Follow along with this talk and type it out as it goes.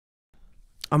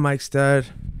I'm Mike Stud.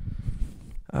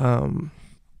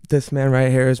 This man right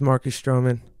here is Marcus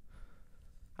Stroman.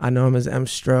 I know him as M.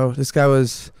 Stro. This guy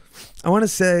was, I want to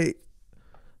say,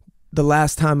 the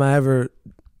last time I ever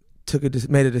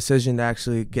made a decision to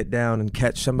actually get down and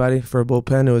catch somebody for a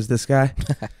bullpen. It was this guy.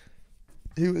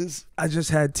 I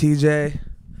just had TJ.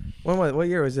 What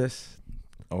year was this?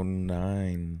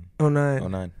 09.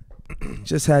 09.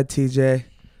 Just had TJ.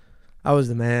 I was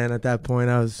the man at that point.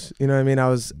 I was, you know what I mean?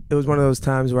 It was one of those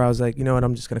times where I was like, you know what?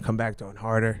 I'm just going to come back throwing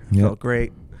harder. Felt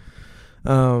great.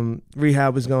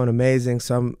 Rehab was going amazing.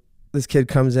 So this kid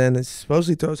comes in and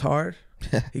supposedly throws hard.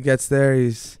 He gets there.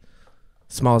 He's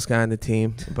smallest guy on the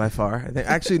team by far. I think.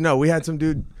 Actually, no, we had some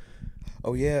dude.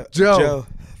 Oh, yeah. Joe.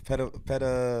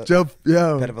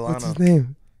 Petavillano. What's his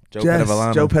name?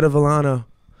 Petavillano. Joe Petavillano.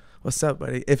 What's up,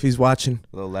 buddy? If he's watching.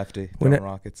 Little lefty. Throwing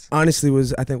Rockets. Honestly,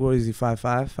 I think, what was he,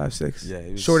 5'5", 5'6"? Yeah.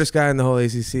 He was, shortest guy in the whole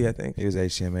ACC, I think. He was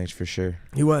HCMH for sure.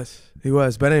 He was.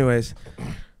 But anyways,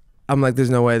 I'm like,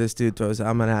 there's no way this dude throws.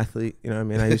 I'm an athlete. You know what I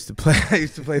mean? I used to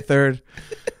play third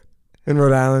in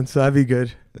Rhode Island, so I'd be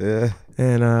good. Yeah.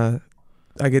 And I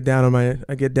get down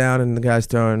and the guy's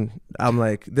throwing. I'm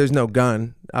like, there's no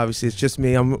gun. Obviously, it's just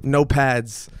me. I'm no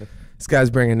pads. This guy's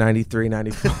bringing 93,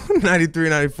 94, 93,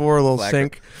 94, a little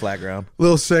sink. Flat ground.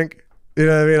 Little sink. You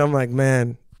know what I mean? I'm like,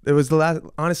 man, it was the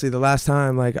last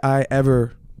time like I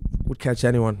ever would catch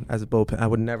anyone as a bullpen. I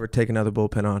would never take another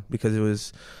bullpen on because it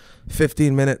was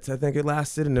 15 minutes, I think it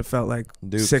lasted, and it felt like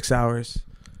Duke. 6 hours.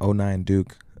 09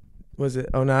 Duke. Was it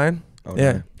 09? 09.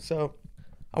 Yeah. So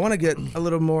I want to get a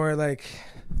little more like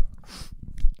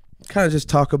kind of just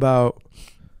talk about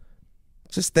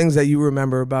just things that you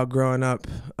remember about growing up,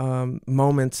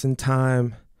 moments in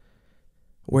time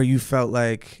where you felt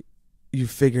like you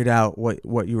figured out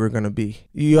what you were going to be.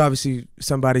 You obviously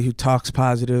somebody who talks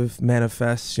positive,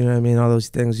 manifests, you know what I mean, all those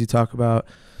things you talk about.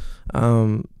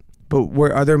 But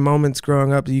are there moments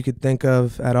growing up that you could think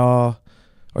of at all,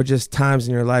 or just times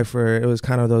in your life where it was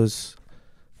kind of those,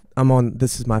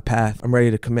 this is my path, I'm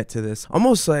ready to commit to this?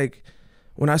 Almost like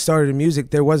when I started in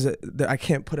music, I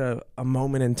can't put a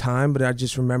moment in time, but I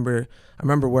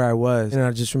remember where I was, and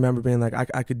I just remember being like,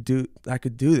 I could do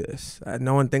this.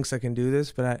 No one thinks I can do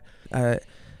this, but and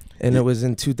it was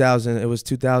in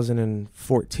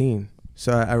 2014.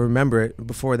 So I remember it.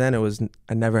 Before then,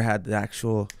 I never had the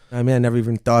actual, I never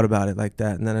even thought about it like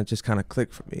that. And then it just kind of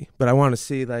clicked for me. But I want to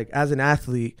see, like, as an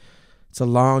athlete, it's a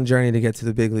long journey to get to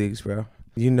the big leagues, bro.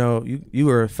 You know, you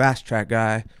were a fast track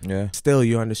guy. Yeah. Still,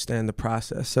 you understand the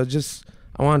process. So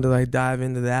I wanted to like dive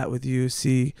into that with you,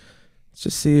 see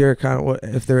your kind of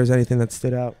if there was anything that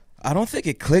stood out. I don't think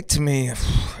it clicked to me,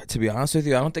 to be honest with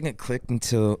you. I don't think it clicked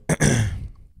until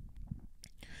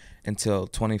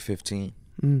 2015,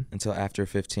 until after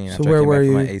 15. So after where I came were back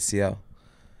you? from my ACL.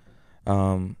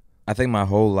 I think my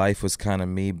whole life was kind of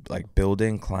me like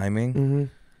building, climbing. Mm-hmm.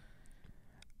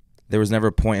 There was never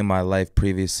a point in my life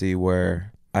previously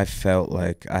where I felt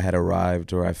like I had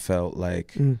arrived or I felt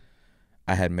like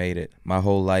I had made it. My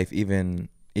whole life, even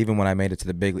when I made it to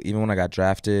the big, even when I got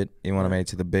drafted, even when I made it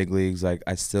to the big leagues, like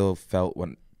I still felt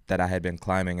that I had been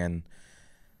climbing and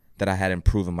that I hadn't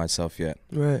proven myself yet.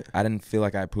 Right. I didn't feel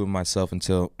like I proved myself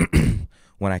until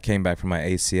when I came back from my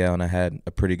ACL and I had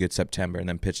a pretty good September and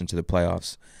then pitched into the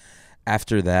playoffs.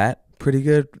 After that, pretty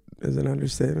good is an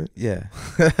understatement. yeah.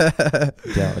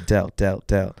 Dealt.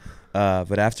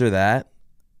 But after that,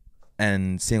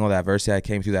 and seeing all the adversity I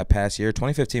came through that past year,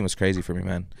 2015 was crazy for me,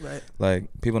 man. Right. Like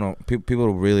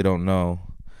people really don't know.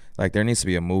 Like there needs to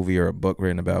be a movie or a book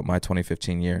written about my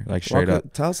 2015 year, like straight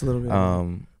up. Tell us a little bit.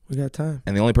 We got time.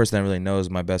 And the only person that really knows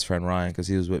is my best friend Ryan, because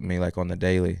he was with me like on the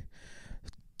daily.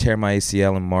 Tear my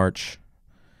ACL in March.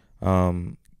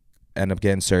 End up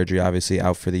getting surgery, obviously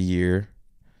out for the year.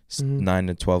 9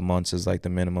 to 12 months is like the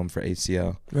minimum for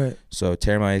ACL. Right. So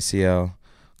tear my ACL,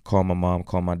 call my mom,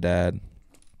 call my dad.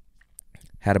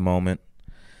 Had a moment.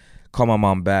 Call my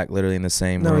mom back literally in the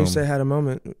same room. No, you say had a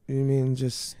moment. You mean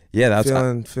just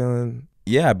feeling.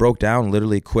 Yeah, I broke down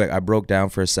literally quick. I broke down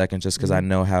for a second just because I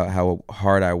know how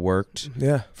hard I worked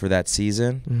for that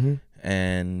season. Mm-hmm.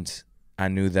 And I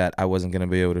knew that I wasn't going to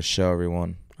be able to show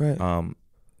everyone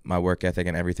my work ethic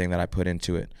and everything that I put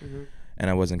into it. Mm-hmm. And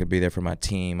I wasn't going to be there for my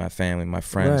team, my family, my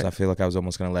friends. Right. I feel like I was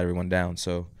almost going to let everyone down.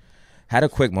 So had a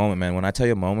quick moment, man. When I tell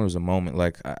you a moment, it was a moment.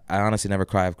 Like, I honestly never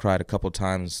cry. I've cried a couple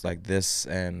times like this,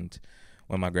 and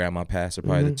when my grandma passed are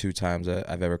probably the 2 times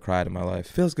I've ever cried in my life.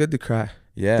 Feels good to cry.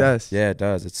 Yeah. It does. Yeah, it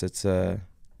does. It's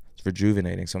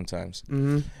rejuvenating sometimes.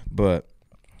 Mm-hmm. But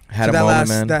had so a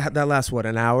moment, man. That lasts, what,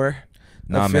 an hour?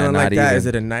 Nah, feeling man, like not that? even. Is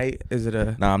it a night? Is it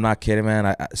a... No, I'm not kidding,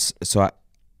 man.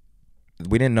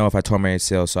 we didn't know if I tore my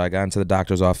ACL, so I got into the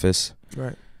doctor's office.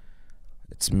 Right.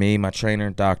 It's me, my trainer,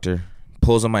 doctor,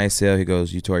 pulls on my ACL. He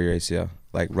goes, "You tore your ACL."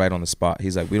 Like right on the spot.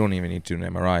 He's like, "We don't even need to do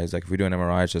an MRI." He's like, "If we do an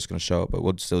MRI, it's just gonna show up, but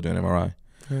we'll still do an MRI."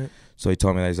 Right. So he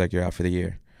told me that, he's like, "You're out for the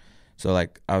year." So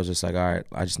like I was just like, all right,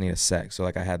 I just need a sec. So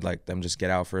like I had like them just get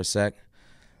out for a sec.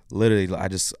 Literally, I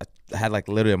had like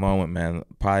literally a moment, man.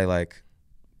 Probably like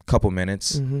a couple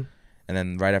minutes, and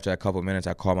then right after that couple minutes,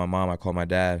 I called my mom, I called my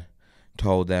dad,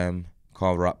 told them,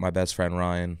 called my best friend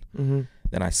Ryan.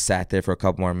 Then I sat there for a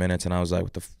couple more minutes, and I was like,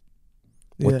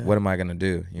 what am I gonna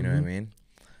do? You know what I mean?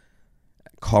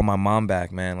 Call my mom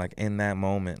back, man. Like in that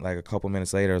moment, like a couple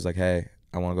minutes later, I was like, "Hey,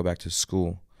 I want to go back to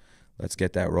school. Let's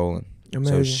get that rolling."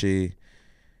 Amazing.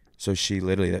 So she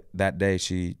literally that day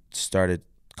she started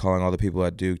calling all the people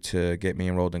at Duke to get me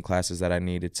enrolled in classes that I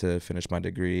needed to finish my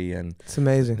degree, and it's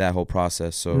amazing, that whole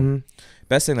process. So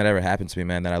best thing that ever happened to me,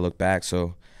 man. That I look back.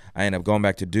 So I ended up going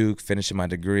back to Duke, finishing my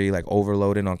degree, like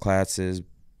overloading on classes.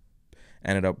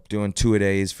 Ended up doing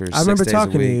 2-a-days for 6 days a week. I remember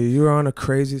talking to you. You were on a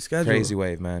crazy schedule. Crazy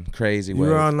wave, man. Crazy wave.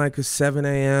 You were on like a 7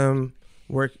 a.m.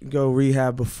 go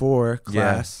rehab before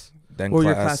class. Yeah. Then what were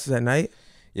your classes at night?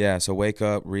 Yeah, so wake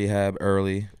up, rehab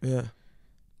early. Yeah.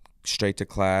 Straight to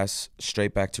class,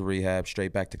 straight back to rehab,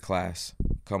 straight back to class.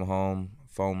 Come home,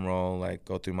 foam roll, like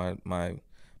go through my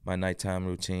nighttime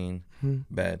routine,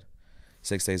 bed.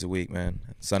 6 days a week, man.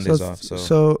 Sundays off.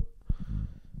 So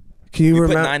can you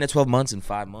remember? Put 9 to 12 months in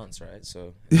 5 months, right?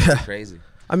 So it's crazy.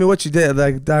 I mean, what you did,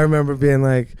 like I remember being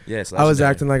like, I was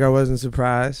acting like I wasn't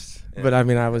surprised, but I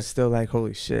mean, I was still like,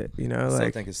 holy shit, you know?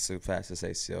 I think it's the fastest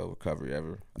ACL recovery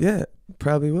ever. Yeah,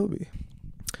 probably will be.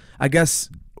 I guess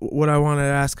what I wanted to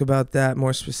ask about that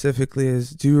more specifically is,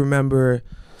 do you remember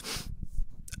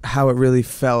how it really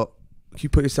felt? Can you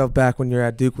put yourself back when you're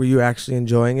at Duke? Were you actually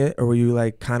enjoying it, or were you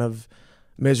like kind of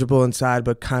miserable inside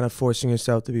but kind of forcing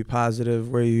yourself to be positive?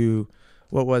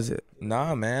 What was it?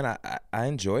 Nah, man, I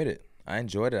enjoyed it. I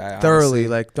enjoyed it. Thoroughly. Honestly,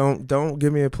 like don't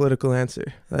give me a political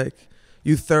answer. Like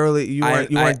you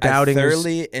weren't doubting. I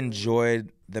thoroughly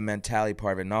enjoyed the mentality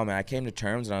part of it. No, man, I came to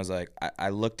terms and I was like, I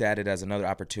looked at it as another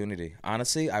opportunity.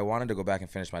 Honestly, I wanted to go back and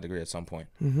finish my degree at some point.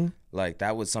 Like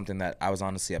that was something that I was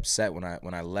honestly upset when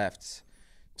I left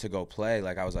to go play.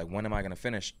 Like I was like, when am I gonna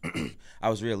finish? I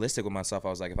was realistic with myself. I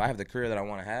was like, if I have the career that I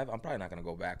want to have, I'm probably not gonna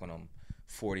go back when I'm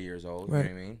 40 years old. Right. You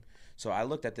know what I mean? So I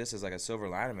looked at this as like a silver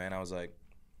lining, man. I was like,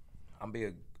 I'm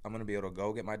gonna be able to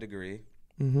go get my degree.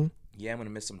 Yeah, I'm gonna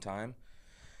miss some time,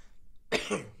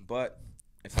 but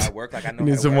if I work like I know,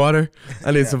 you need some water.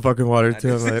 I need some fucking water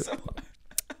too. Like,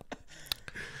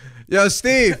 yo,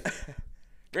 Steve,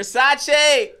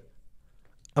 Versace.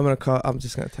 I'm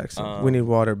just gonna text him. We need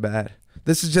water bad.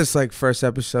 This is just like first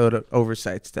episode of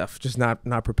oversight stuff. Just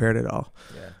not prepared at all.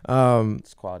 Yeah.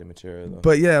 It's quality material though.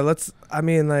 But yeah,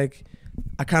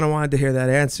 I kind of wanted to hear that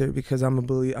answer because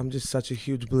I'm just such a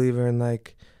huge believer in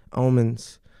like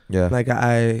omens. Yeah. Like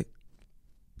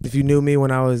if you knew me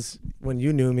when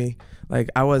you knew me, like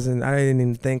I didn't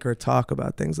even think or talk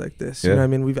about things like this. You know what I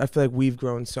mean? I feel like we've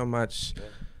grown so much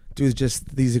through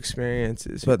just these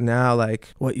experiences. But now,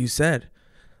 like what you said,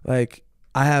 like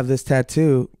I have this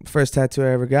tattoo. First tattoo I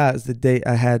ever got is the date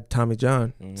I had Tommy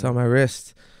John. It's on my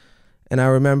wrist. And I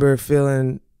remember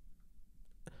feeling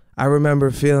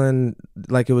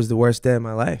like it was the worst day of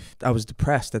my life. I was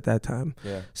depressed at that time.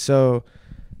 Yeah. So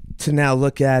to now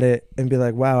look at it and be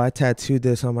like, wow, I tattooed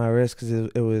this on my wrist because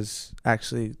it was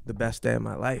actually the best day of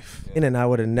my life. Yeah. And I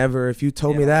would have never, if you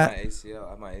told me that. I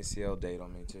have my ACL date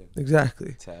on me too.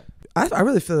 Exactly. I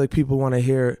really feel like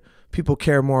people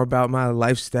care more about my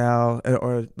lifestyle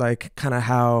or like kind of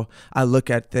how I look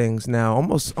at things now,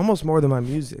 almost more than my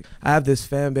music. I have this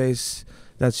fan base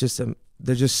that's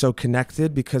they're just so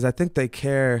connected because I think they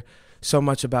care so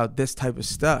much about this type of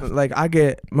stuff. Like I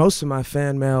get most of my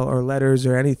fan mail or letters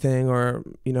or anything or,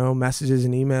 you know, messages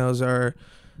and emails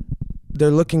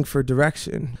they're looking for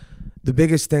direction. The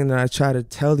biggest thing that I try to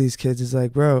tell these kids is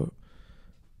like, bro,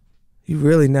 you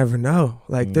really never know.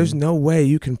 Like there's no way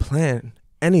you can plan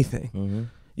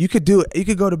anything. You could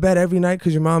go to bed every night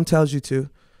because your mom tells you to,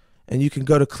 and you can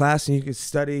go to class and you could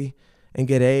study and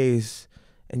get A's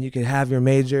and you could have your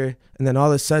major, and then all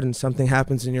of a sudden something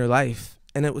happens in your life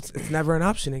and it's never an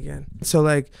option again. So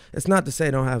like, it's not to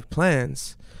say don't have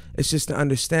plans. It's just to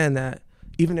understand that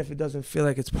even if it doesn't feel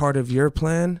like it's part of your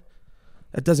plan,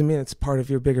 that doesn't mean it's part of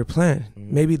your bigger plan.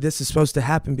 Maybe this is supposed to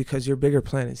happen because your bigger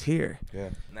plan is here.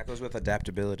 Yeah, and that goes with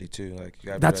adaptability too. Like you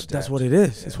gotta that's what it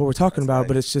is. Yeah. It's what we're talking about.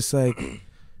 But it's just like,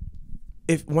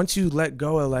 if once you let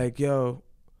go of like, yo,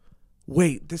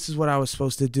 wait, this is what I was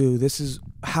supposed to do.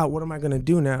 What am I going to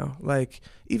do now? Like,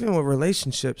 even with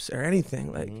relationships or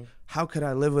anything, like, how could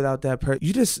I live without that person?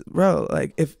 You just, bro,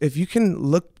 like, if you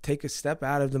can take a step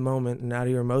out of the moment and out of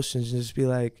your emotions and just be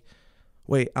like,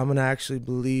 wait, I'm going to actually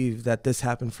believe that this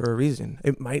happened for a reason.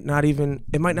 It might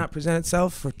not present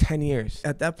itself for 10 years.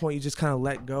 At that point, you just kind of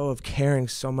let go of caring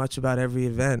so much about every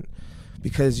event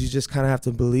because you just kind of have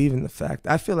to believe in the fact.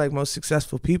 I feel like most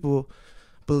successful people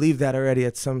believe that already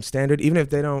at some standard, even if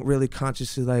they don't really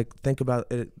consciously like think about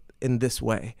it in this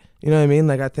way. You know what I mean?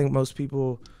 Like, I think most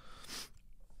people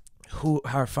who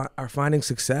are finding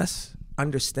success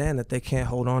understand that they can't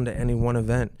hold on to any one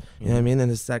event. You know what I mean?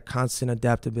 And it's that constant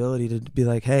adaptability to be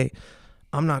like, hey,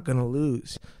 I'm not gonna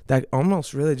lose. That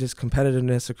almost really just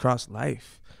competitiveness across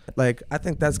life. Like, I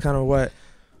think that's kind of what,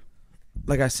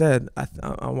 like I said,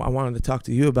 I wanted to talk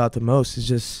to you about the most, is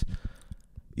just,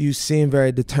 you seem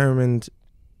very determined.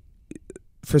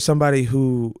 For somebody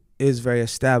who is very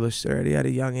established already at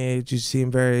a young age, you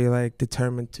seem very like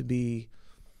determined to be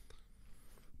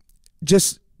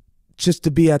just to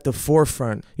be at the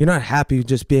forefront. You're not happy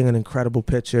just being an incredible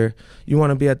pitcher. You want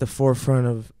to be at the forefront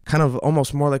of kind of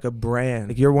almost more like a brand.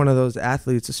 Like, you're one of those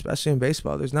athletes, especially in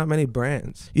baseball. There's not many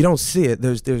brands. You don't see it.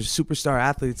 There's superstar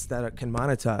athletes that can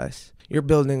monetize. You're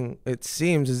building, it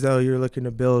seems as though you're looking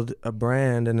to build a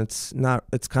brand, and it's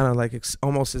kind of like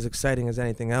almost as exciting as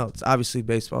anything else. Obviously,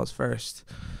 baseball is first,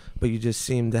 but you just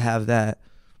seem to have that,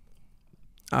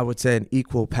 I would say, an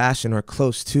equal passion or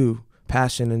close to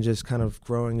passion and just kind of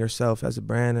growing yourself as a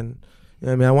brand. And you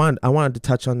know what I mean, I wanted to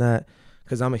touch on that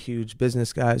because I'm a huge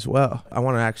business guy as well. I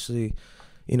want to actually,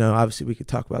 you know, obviously we could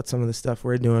talk about some of the stuff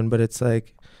we're doing, but it's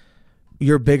like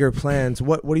your bigger plans.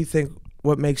 What do you think?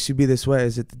 What makes you be this way?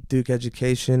 Is it the Duke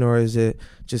education, or is it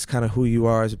just kind of who you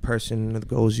are as a person and the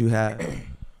goals you have?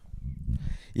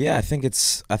 Yeah, I think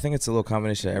it's a little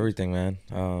combination of everything,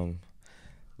 man.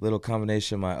 Little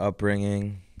combination of my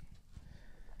upbringing,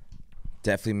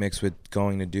 definitely mixed with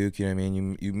going to Duke. You know what I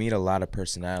mean? You meet a lot of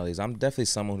personalities. I'm definitely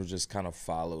someone who just kind of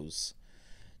follows,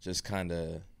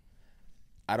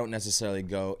 I don't necessarily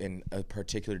go in a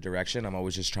particular direction. I'm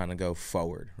always just trying to go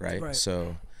forward, right?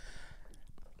 So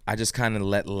I just kind of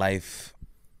let life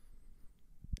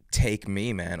take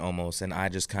me, man, almost, and I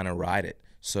just kind of ride it.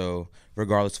 So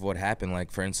regardless of what happened,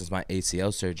 like, for instance, my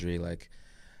ACL surgery, like,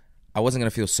 I wasn't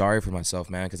going to feel sorry for myself,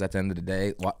 man, because at the end of the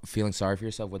day, feeling sorry for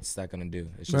yourself, what's that going to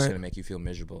do? It's just going to make you feel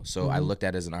miserable. So I looked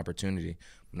at it as an opportunity.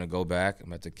 I'm going to go back. I'm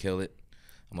about to kill it.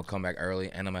 I'm going to come back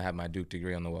early, and I'm going to have my Duke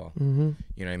degree on the wall. You know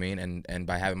what I mean? And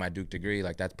by having my Duke degree,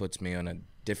 like, that puts me on a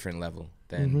different level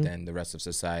than the rest of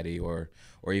society or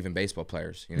even baseball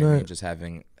players. You know what I mean? Just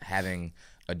having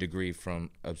a degree from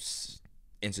a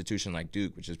institution like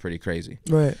Duke, which is pretty crazy.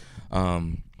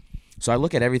 So I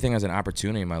look at everything as an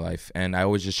opportunity in my life, and I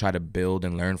always just try to build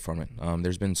and learn from it.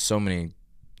 There's been so many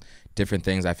different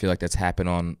things I feel like that's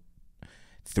happened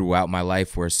throughout my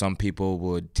life where some people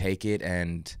would take it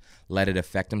and let it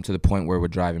affect them to the point where it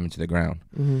would drive them into the ground.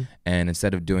 And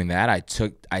instead of doing that,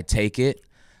 I take it,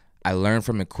 I learn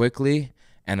from it quickly,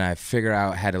 and I figure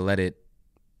out how to let it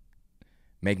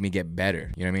make me get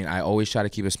better. You know what I mean? I always try to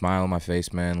keep a smile on my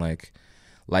face, man. Like,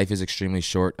 life is extremely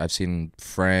short. I've seen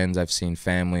friends, I've seen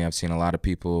family, I've seen a lot of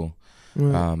people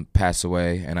pass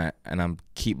away, and I'm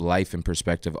keep life in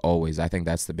perspective always. I think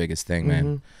that's the biggest thing,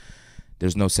 man.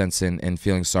 There's no sense in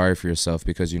feeling sorry for yourself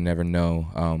because you never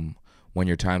know when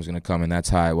your time's gonna come, and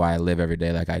that's why I live every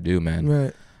day like I do,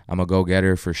 man. I'm a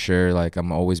go-getter for sure. Like,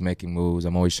 I'm always making moves.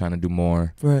 I'm always trying to do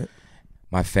more.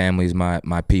 My family's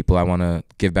my people. I want to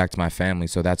give back to my family,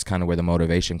 so that's kind of where the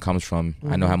motivation comes from.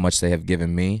 I know how much they have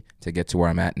given me to get to where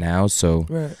I'm at now, so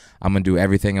I'm gonna do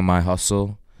everything in my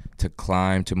hustle to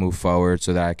climb, to move forward,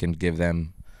 so that I can give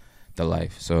them the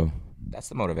life. So that's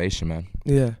the motivation, man.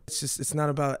 Yeah, it's not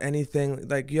about anything.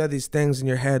 Like, you have these things in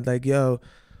your head, like, yo,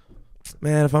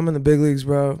 man, if I'm in the big leagues,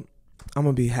 bro,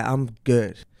 I'm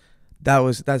good.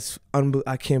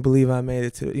 I can't believe I made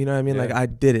it to, you know what I mean? Like, I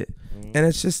did it. And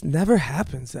it just never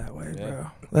happens that way, bro.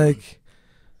 Like,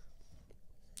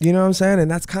 you know what I'm saying?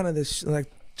 And that's kind of this, like,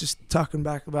 just talking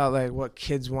back about, like, what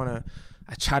kids I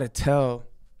try to tell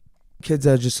kids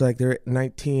that are just, like, they're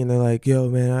 19, they're like, yo,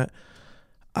 man,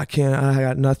 I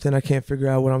got nothing. I can't figure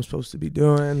out what I'm supposed to be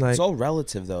doing. Like, it's all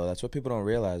relative, though. That's what people don't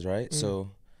realize, right?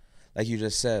 So, like you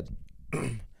just said,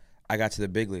 I got to the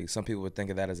big leagues. Some people would think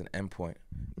of that as an endpoint.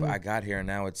 But I got here, and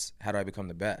now it's how do I become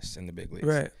the best in the big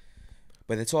leagues?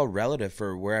 But it's all relative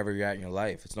for wherever you're at in your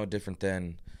life. It's no different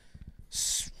than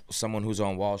someone who's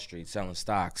on Wall Street selling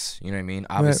stocks. You know what I mean?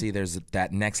 Obviously, there's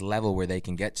that next level where they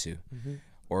can get to.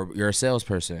 Or you're a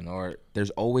salesperson, or there's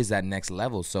always that next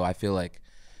level. So I feel like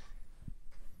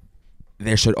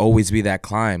there should always be that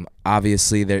climb.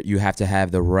 Obviously, there you have to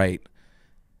have the right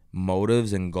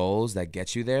motives and goals that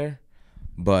get you there,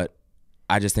 but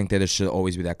I just think that there should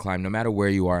always be that climb, no matter where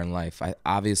you are in life.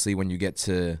 Obviously, when you get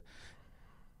to,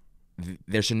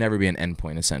 there should never be an end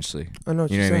point, essentially. I know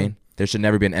what you know you're what I saying. mean? There should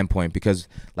never be an end point because,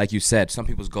 like you said, some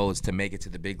people's goal is to make it to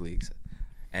the big leagues.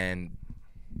 And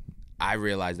I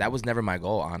realized that was never my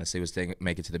goal, honestly, was to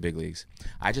make it to the big leagues.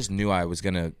 I just knew I was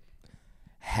going to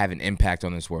have an impact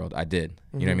on this world. I did.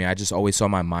 You know what I mean? I just always saw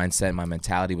my mindset, my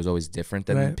mentality was always different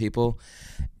than people.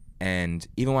 And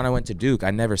even when I went to Duke,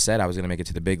 I never said I was going to make it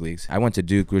to the big leagues. I went to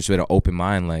Duke with an open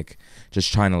mind, like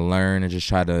just trying to learn and just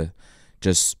try to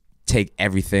just take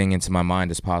everything into my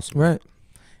mind as possible. Right.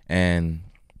 And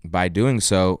by doing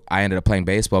so, I ended up playing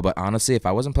baseball. But honestly, if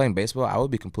I wasn't playing baseball, I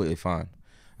would be completely fine.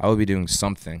 I would be doing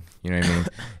something, you know what I mean,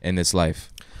 in this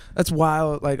life. That's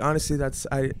wild. Like, honestly,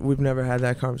 we've never had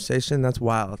that conversation. That's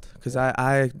wild because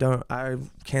I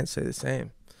can't say the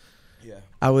same. Yeah.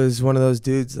 I was one of those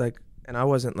dudes, like, and I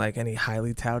wasn't like any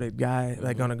highly touted guy,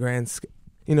 like on a grand scale.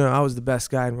 You know, I was the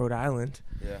best guy in Rhode Island.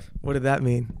 Yeah. What did that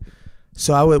mean?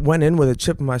 So I went in with a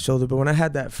chip on my shoulder, but when I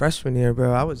had that freshman year,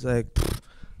 bro, I was like,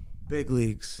 big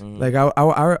leagues. Like I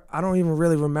don't even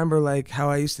really remember like how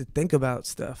I used to think about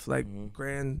stuff, like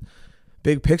grand,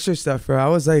 big picture stuff, bro. I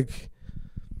was like,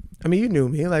 I mean, you knew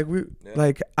me, like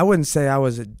like I wouldn't say I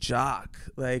was a jock,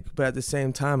 like, but at the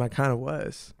same time, I kind of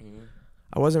was.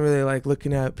 I wasn't really like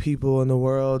looking at people in the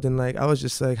world, and like I was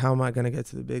just like, how am I gonna get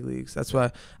to the big leagues? That's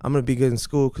why I'm gonna be good in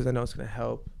school because I know it's gonna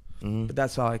help. But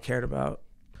that's all I cared about.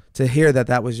 To hear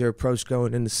that was your approach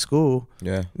going into school,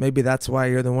 maybe that's why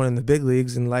you're the one in the big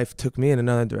leagues, and life took me in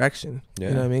another direction. You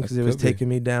know what I mean? Because it was taking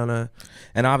me down a.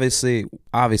 And obviously,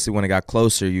 when it got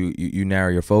closer, you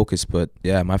narrow your focus. But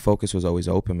yeah, my focus was always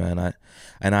open, man. I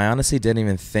honestly didn't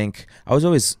even think.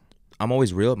 I'm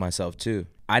always real with myself too.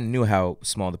 I knew how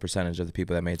small the percentage of the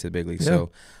people that made it to the big leagues.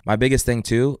 So my biggest thing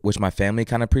too, which my family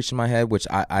kind of preached in my head, which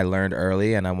I learned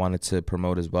early and I wanted to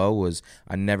promote as well, was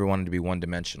I never wanted to be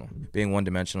one-dimensional. Being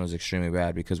one-dimensional is extremely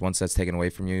bad because once that's taken away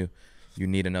from you, you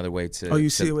need another way to. Oh, you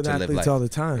see it with athletes all the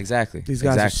time. Exactly. These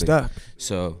guys are stuck.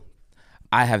 So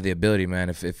I have the ability, man.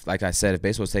 If like I said, if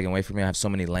baseball was taken away from me, I have so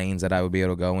many lanes that I would be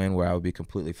able to go in where I would be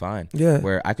completely fine. Yeah.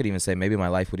 Where I could even say maybe my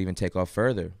life would even take off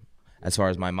further as far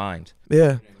as my mind.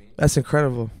 Yeah. That's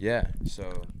incredible. Yeah.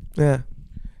 So yeah,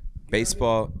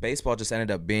 baseball just ended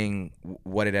up being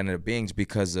what it ended up being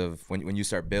because of when you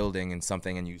start building in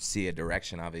something and you see a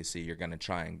direction, obviously you're gonna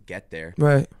try and get there.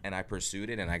 Right. And I pursued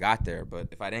it and I got there. But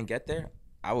if I didn't get there,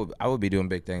 I would be doing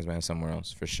big things, man, somewhere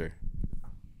else for sure.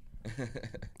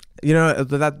 You know,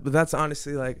 but that's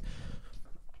honestly like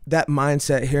that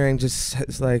mindset. Hearing just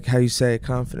is like how you say it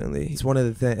confidently. It's one of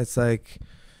the things. It's like,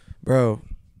 bro,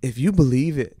 if you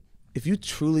believe it. If you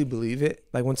truly believe it,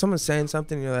 like when someone's saying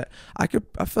something, you're like,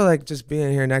 I feel like just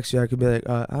being here next year, I could be like,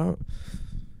 I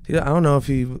don't know if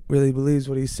he really believes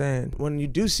what he's saying. When you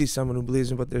do see someone who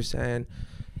believes in what they're saying,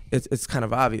 it's kind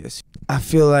of obvious. I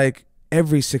feel like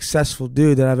every successful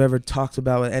dude that I've ever talked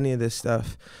about with any of this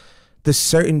stuff, the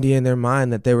certainty in their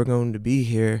mind that they were going to be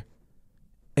here,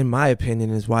 in my opinion,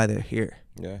 is why they're here.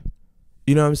 Yeah.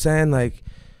 You know what I'm saying? Like,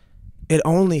 it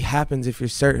only happens if you're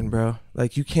certain, bro.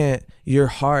 Like you can't, your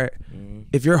heart,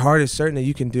 if your heart is certain that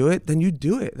you can do it, then you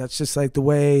do it. That's just like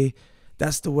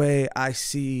that's the way I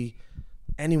see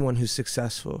anyone who's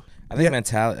successful. I think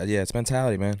mentality, it's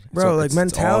mentality, man. Bro, like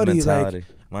mentality, it's all mentality,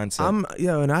 like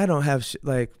mindset. And I don't have,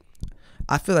 like,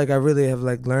 I feel like I really have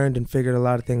like learned and figured a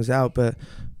lot of things out, but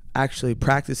actually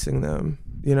practicing them,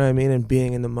 you know what I mean? And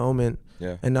being in the moment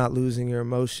and not losing your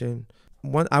emotion.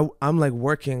 I'm like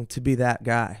working to be that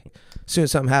guy. As soon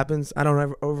as something happens, I don't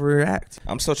ever overreact.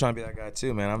 I'm still trying to be that guy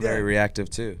too, man. I'm very reactive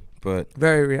too, but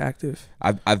very reactive.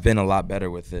 I've been a lot better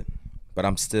with it, but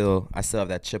I still have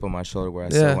that chip on my shoulder where I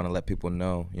still want to let people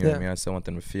know. You know what I mean? I still want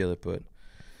them to feel it, but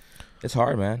it's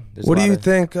hard, man. What do you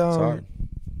think? It's hard.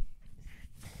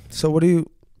 So what do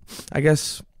you? I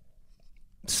guess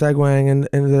segueing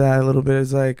into that a little bit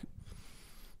is like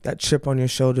that chip on your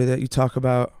shoulder that you talk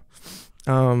about.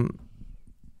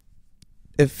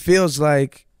 It feels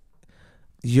like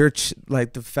you're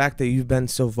like the fact that you've been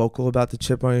so vocal about the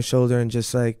chip on your shoulder and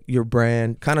just like your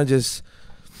brand kind of just,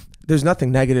 there's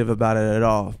nothing negative about it at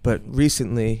all. But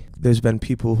recently there's been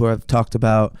people who have talked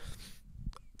about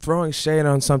throwing shade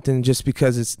on something just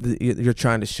because you're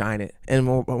trying to shine it.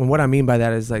 And what I mean by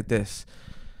that is like this.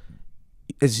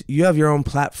 Is you have your own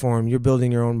platform, you're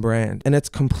building your own brand, and it's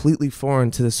completely foreign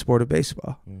to the sport of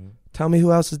baseball. Tell me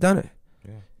who else has done it.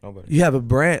 Nobody. You have a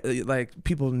brand, like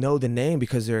people know the name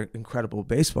because they're incredible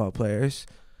baseball players.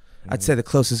 I'd say the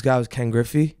closest guy was Ken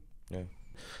Griffey. Yeah.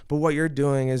 but what you're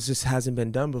doing is just hasn't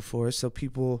been done before. So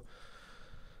people,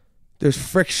 there's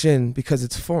friction because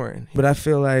it's foreign. But I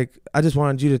feel like I just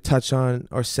wanted you to touch on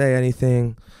or say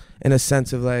anything in a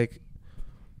sense of like,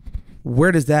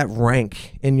 where does that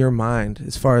rank in your mind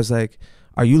as far as like,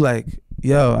 are you like,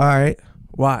 yo, all right,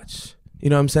 watch, you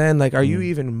know what I'm saying? Like, are you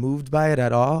even moved by it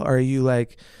at all? Or are you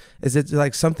like, is it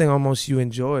like something almost you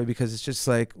enjoy because it's just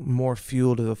like more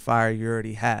fuel to the fire you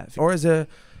already have? Or is it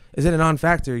a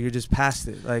non-factor? You're just past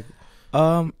it? Like,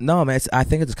 no, man, I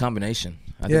think it's a combination.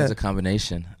 I think it's a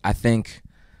combination. I think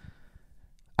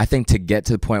to get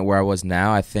to the point where I was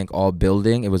now, I think all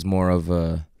building, it was more of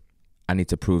I need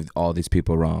to prove all these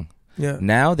people wrong. Yeah.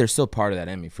 Now there's still part of that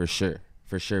in me for sure.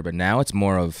 But now it's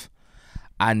more of,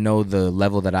 I know the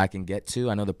level that I can get to.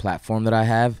 I know the platform that I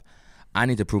have. I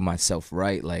need to prove myself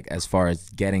right, like as far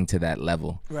as getting to that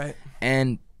level. Right.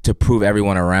 And to prove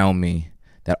everyone around me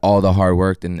that all the hard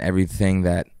work and everything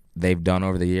that they've done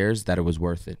over the years, that it was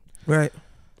worth it. Right.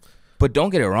 But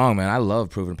don't get it wrong, man. I love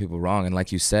proving people wrong. And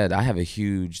like you said, there's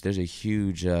a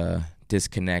huge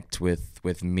disconnect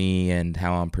with me and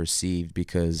how I'm perceived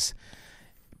because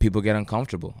people get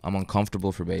uncomfortable. I'm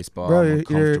uncomfortable for baseball. Bro, I'm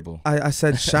uncomfortable. I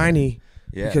said shiny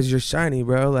because you're shiny,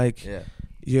 bro. Like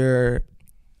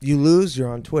you lose,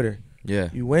 you're on Twitter. Yeah.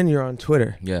 You win, you're on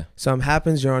Twitter. Yeah. Something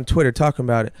happens, you're on Twitter talking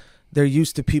about it. They're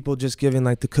used to people just giving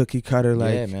like the cookie cutter,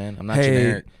 like, yeah, man, I'm not hey,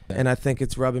 generic. And I think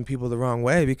it's rubbing people the wrong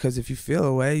way because if you feel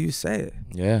a way, you say it.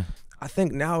 Yeah. I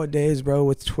think nowadays, bro,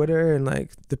 with Twitter and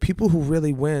like the people who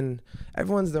really win,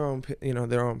 everyone's their own,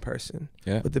 their own person.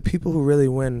 Yeah. But the people who really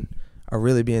win are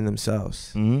really being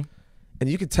themselves. Mm-hmm. And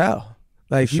you could tell.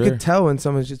 Like, For you sure. could tell when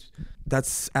someone's just,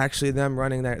 that's actually them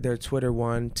running their Twitter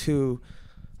one. Two,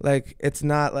 like, it's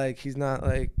not like he's not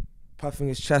like puffing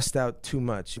his chest out too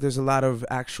much. There's a lot of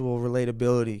actual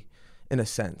relatability in a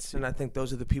sense. And I think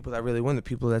those are the people that really win, the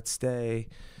people that stay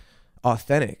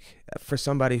authentic. For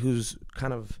somebody who's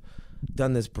kind of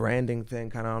done this branding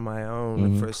thing kind of on my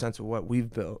own for a sense of what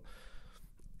we've built,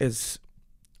 is,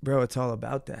 bro, it's all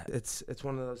about that. It's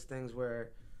one of those things where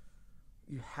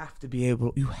you have to be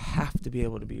able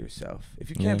to be yourself. If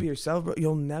you can't be yourself, bro,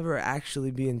 you'll never actually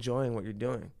be enjoying what you're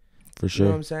doing. For sure. You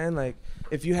know what I'm saying? Like,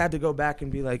 if you had to go back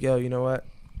and be like, yo, you know what?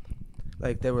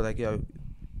 Like, they were like, yo,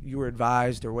 you were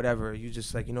advised or whatever. You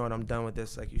just like, you know what? I'm done with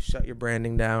this. Like, you shut your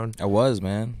branding down. I was,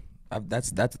 man.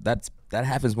 That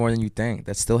happens more than you think.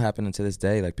 That's still happening to this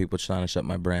day. Like, people trying to shut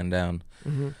my brand down.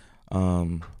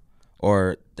 Mm-hmm.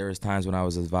 Or there was times when I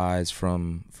was advised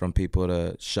from people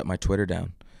to shut my Twitter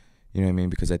down. You know what I mean?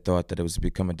 Because I thought that it was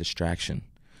become a distraction.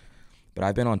 But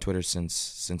I've been on Twitter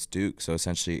since Duke, so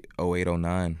essentially 08,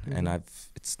 09, and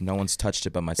no one's touched it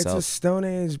but myself. It's a stone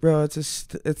age, bro.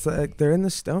 It's like they're in the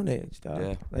stone age, dog.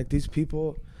 Yeah. Like, these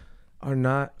people are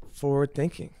not forward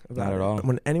thinking about not it. At all.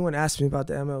 When anyone asks me about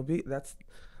the MLB, that's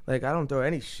like, I don't throw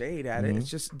any shade at it. It's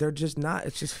just they're just not.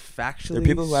 It's just factually. They're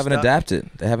people who haven't adapted.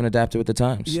 They haven't adapted with the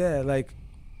times. Yeah, like,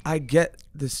 I get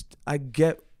this. I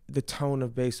get the tone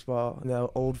of baseball, the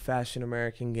old-fashioned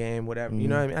American game, whatever. You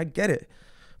know what I mean? I get it.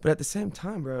 But at the same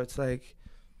time, bro, it's like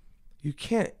you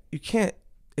can't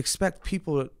expect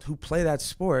people who play that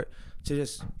sport to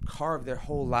just carve their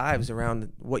whole lives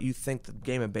around what you think the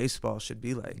game of baseball should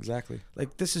be like. Exactly.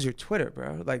 Like, this is your Twitter,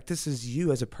 bro. Like, this is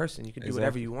you as a person. You can do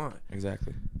whatever you want.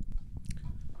 Exactly.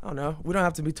 I don't know. We don't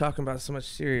have to be talking about so much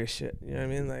serious shit. You know what I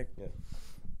mean? Like,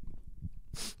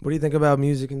 what do you think about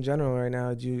music in general right now?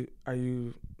 I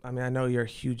mean, I know you're a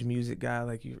huge music guy.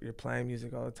 Like, you're playing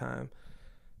music all the time.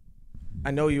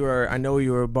 I know you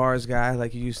were a bars guy.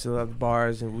 Like, you used to love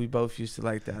bars, and we both used to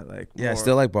like that. Like, yeah, I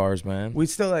still like bars, man. We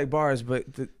still like bars, but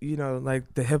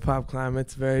like the hip hop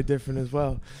climate's very different as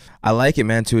well. I like it,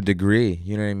 man, to a degree.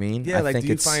 You know what I mean? Yeah, like, do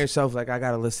you find yourself like, I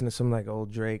gotta listen to some like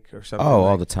old Drake or something? Oh, like,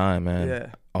 all the time, man. Yeah,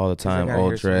 all the time.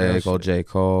 Old Drake, old J.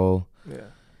 Cole. Yeah,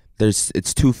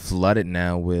 it's too flooded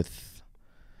now with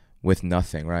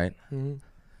nothing, right? Mm-hmm.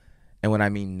 And when I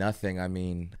mean nothing, I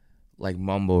mean like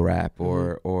mumble rap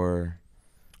or.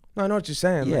 No, I know what you're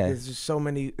saying. Yeah. Like,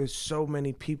 there's so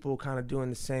many people kind of doing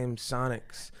the same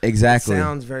sonics. Exactly. It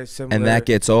sounds very similar. And that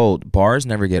gets old. Bars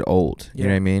never get old. Yeah. You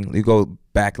know what I mean? You go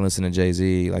back and listen to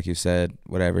Jay-Z, like you said,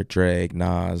 whatever, Drake,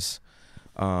 Nas.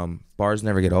 Bars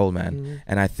never get old, man. Mm-hmm.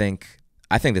 And I think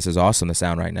this is awesome, the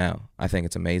sound right now. I think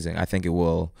it's amazing. I think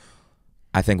we'll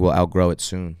outgrow it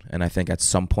soon, and I think at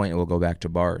some point it will go back to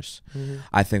bars. Mm-hmm.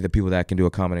 I think the people that can do a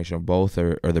combination of both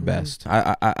are the best.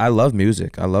 I love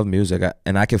music.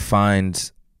 And I can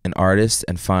find an artist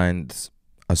and find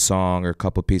a song or a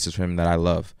couple pieces from him that I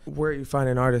love. Where are you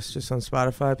finding artists? Just on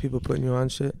Spotify? People putting you on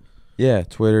shit? Yeah,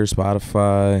 Twitter,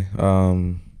 Spotify,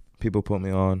 People put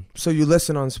me on. So you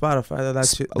listen on Spotify?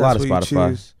 That's a lot of what Spotify.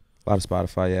 You choose. A lot of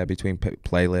Spotify, yeah. Between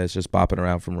playlists, just bopping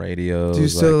around from radios. Do you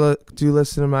still do you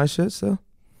listen to my shit still?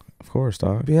 Of course,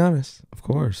 dog. Be honest. Of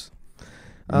course.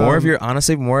 More of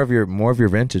your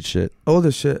vintage shit.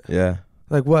 Older shit. Yeah.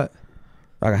 Like what?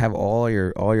 Like I have all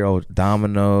your old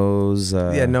Dominoes.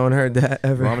 Yeah, no one heard that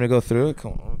ever. You want me to go through it?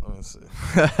 Come on, let me see.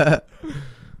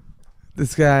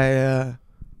 This guy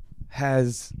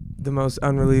has the most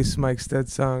unreleased Mike Stead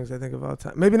songs I think of all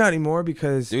time. Maybe not anymore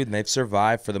because dude, they've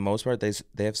survived for the most part. They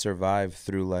have survived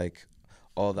through like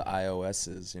all the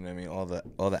iOSs. You know what I mean?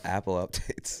 All the Apple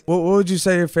updates. What would you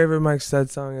say your favorite Mike Stead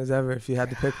song is ever? If you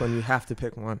had to pick one, you have to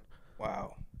pick one.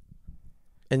 Wow.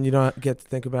 And you don't get to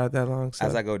think about it that long. So.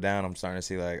 As I go down, I'm starting to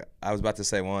see like I was about to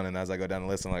say one, and as I go down the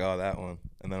list, I'm like, oh, that one,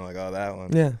 and then I'm like, oh, that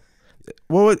one. Yeah.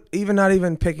 What would not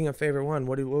even picking a favorite one?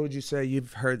 What would you say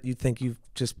you've heard? You think you've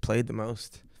just played the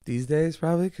most these days,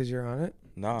 probably because you're on it.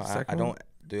 No, I don't.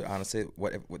 Dude, honestly,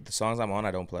 what the songs I'm on,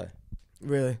 I don't play.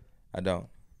 Really? I don't.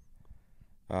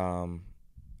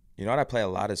 You know what I play a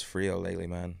lot is Frio lately,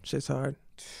 man. Shit's hard.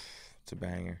 It's a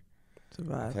banger. It's a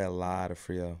vibe. I play a lot of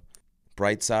Frio.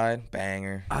 Brightside,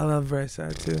 banger. I love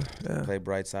Brightside too. Yeah. I play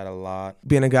Brightside a lot.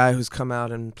 Being a guy who's come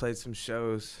out and played some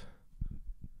shows,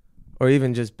 or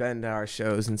even just been to our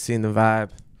shows and seen the vibe,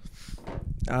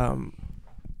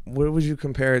 what would you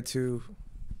compare it to?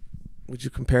 Would you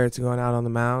compare it to going out on the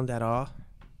mound at all?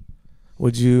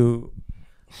 Would you?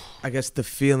 I guess the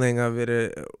feeling of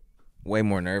it. Way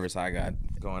more nervous I got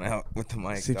going out with the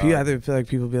mic. See, I feel like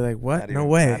people be like, "What? No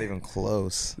way!" Not even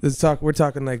close. We're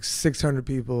talking like 600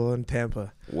 people in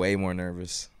Tampa. Way more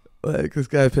nervous. Like this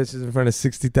guy pitches in front of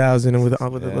 60,000 and with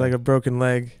like a broken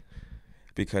leg.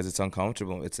 Because it's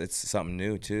uncomfortable. It's something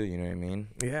new too. You know what I mean?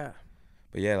 Yeah.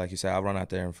 But yeah, like you said, I'll run out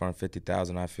there in front of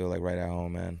 50,000. I feel like right at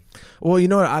home, man. Well, you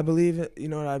know what I believe. You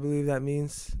know what I believe that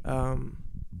means.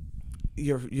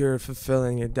 You're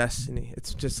fulfilling your destiny.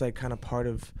 It's just like kind of part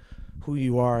of who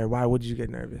you are. Why would you get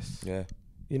nervous? Yeah.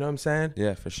 You know what I'm saying?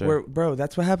 Yeah, for sure. Bro,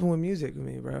 that's what happened with music with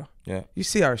me, bro. Yeah. You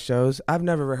see our shows. I've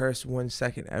never rehearsed 1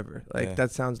 second ever. Like that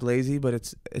sounds lazy, but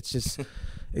it's just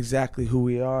exactly who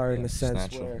we are in a sense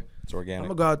natural. where it's organic. I'm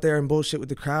gonna go out there and bullshit with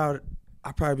the crowd.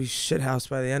 I'll probably be shithoused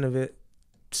by the end of it,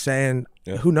 saying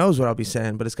who knows what I'll be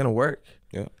saying, but it's gonna work.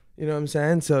 Yeah. You know what I'm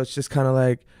saying? So it's just kind of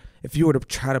like if you were to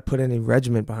try to put any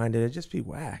regiment behind it, it'd just be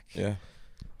whack. Yeah.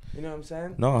 You know what I'm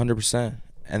saying? No, 100%.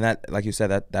 And that, like you said,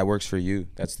 that works for you.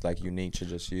 That's like unique to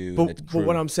just you. But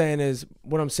what I'm saying is,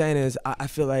 I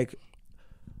feel like,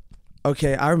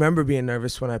 okay, I remember being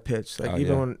nervous when I pitched. Like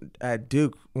when at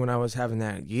Duke, when I was having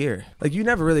that year. Like you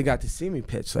never really got to see me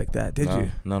pitch like that, did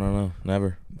you? No,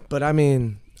 never. But I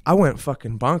mean, I went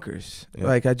fucking bonkers. Yeah.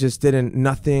 Like I just didn't,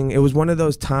 nothing. It was one of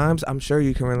those times, I'm sure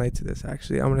you can relate to this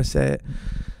actually. I'm going to say it.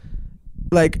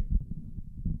 Like,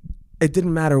 it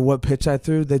didn't matter what pitch I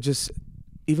threw. They just,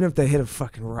 even if they hit a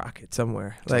fucking rocket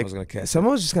somewhere, like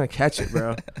someone was just going to catch it,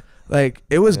 bro. Like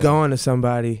it was going to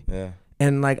somebody. Yeah.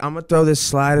 And like, I'm going to throw this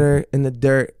slider in the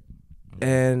dirt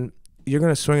and you're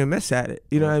going to swing and miss at it.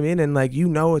 You know what I mean? And like, you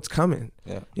know, it's coming.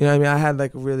 Yeah. You know what I mean? I had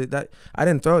like I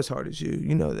didn't throw as hard as you.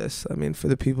 You know this. I mean, for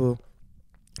the people,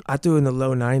 I threw in the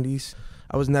low 90s.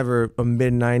 I was never a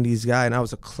mid 90s guy, and I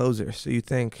was a closer. So you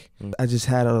think I just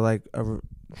had I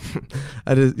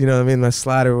just, you know what I mean? My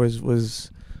slider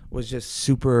was just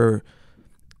super,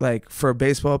 like for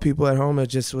baseball people at home, it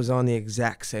just was on the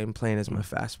exact same plane as my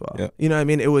fastball. Yeah. You know what I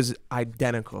mean? It was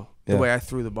identical the way I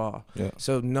threw the ball. Yeah.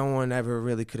 So no one ever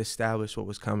really could establish what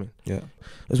was coming. Yeah.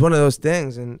 It was one of those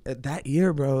things. And that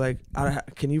year, bro, like,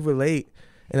 can you relate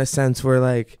in a sense where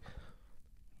like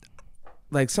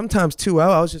sometimes 2-0,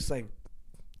 I was just like,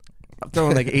 I'm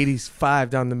throwing like 85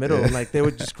 down the middle, and like they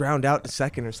would just ground out to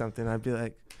second or something. I'd be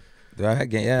like,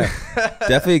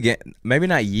 definitely maybe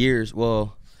not years.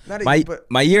 Well,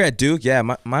 my year at Duke,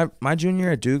 my junior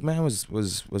year at Duke, man,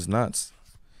 was nuts.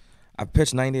 I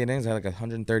pitched 98 innings, I had like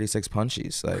 136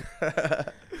 punchies. Like,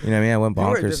 you know what I mean? I went bonkers.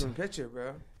 You were a different pitcher,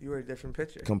 bro. You were a different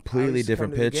pitcher. Completely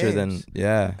different pitcher than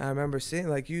I remember seeing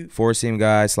like you. 4-seam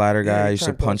guy, slider guy. You used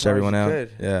to punch everyone out.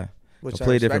 Yeah,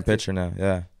 completely different pitcher now.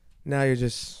 Yeah. Now you're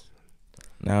just.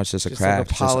 Now it's just a craft,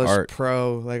 like a polished just art.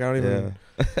 Pro. Like I don't even,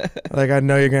 like I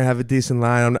know you're gonna have a decent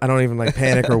line. I don't even like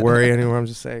panic or worry anymore. I'm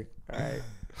just like, all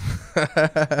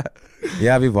right.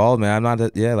 Yeah, I've evolved, man. I'm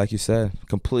not like you said,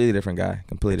 completely different guy.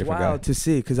 Completely different guy. Wild to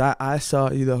see, because I saw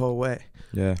you the whole way.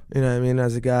 Yeah. You know what I mean?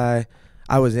 As a guy,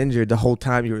 I was injured the whole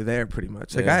time you were there, pretty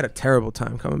much. Like I had a terrible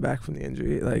time coming back from the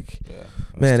injury. Like,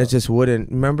 man, tough. It just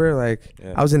wouldn't. Remember, like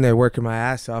I was in there working my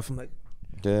ass off. I'm like,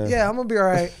 yeah, I'm gonna be all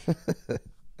right.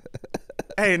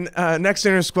 Hey, next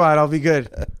inner squad, I'll be good.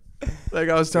 Like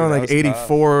I was throwing like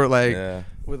 84, tough. like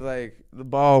with like the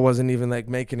ball wasn't even like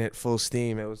making it full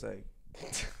steam. It was like,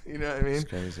 you know what I mean? It's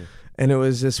crazy. And it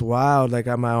was just wild. Like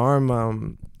my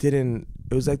arm didn't.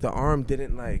 It was like the arm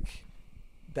didn't like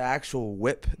the actual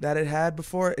whip that it had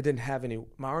before. It didn't have any.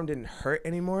 My arm didn't hurt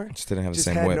anymore. Just didn't have the just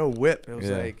same had whip. no whip. It was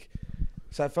like,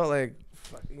 so I felt like,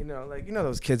 you know,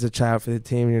 those kids that try out for the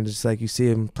team. And you're just like, you see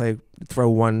them throw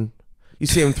one. You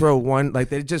see them throw one. Like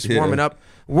they're just warming up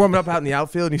out in the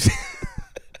outfield. And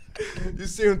you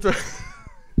see them throw.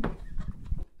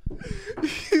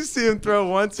 You see him throw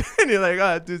once, and you're like, "Oh,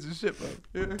 that dude's a shit bug."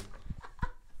 Yeah.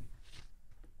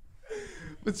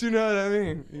 But you know what I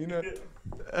mean, you know.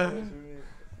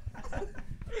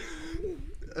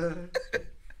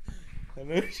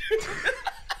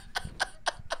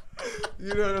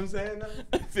 You know what I'm saying? Though?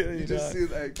 I feel you just see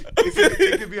like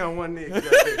it could be on one knee.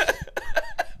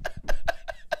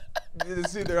 You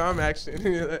just see their arm action,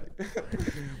 and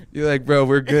you're like, bro,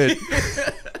 we're good.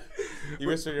 You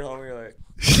whisper to your homie, you're like,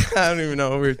 I don't even know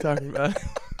what we were talking about.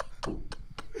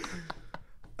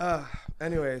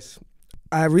 Anyways,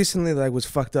 I recently like was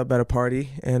fucked up at a party,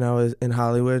 and I was in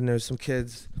Hollywood, and there's some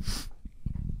kids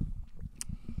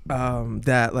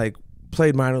that like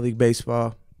played minor league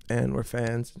baseball and were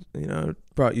fans. You know,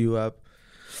 brought you up.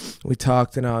 We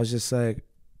talked, and I was just like,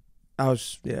 I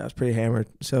was pretty hammered.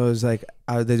 So it was like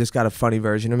they just got a funny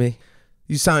version of me.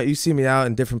 You see me out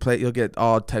in different places, you'll get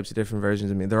all types of different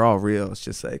versions of me. They're all real. It's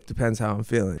just like depends how I'm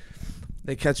feeling.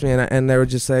 They catch me and they were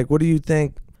just like, "What do you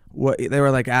think?" What they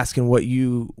were like asking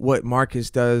what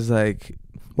Marcus does. Like,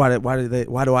 why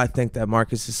do I think that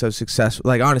Marcus is so successful?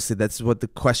 Like honestly, that's what the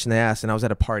question they asked. And I was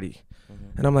at a party,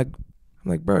 and I'm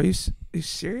like, bro, you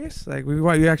serious? Like,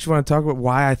 you actually want to talk about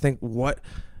why I think what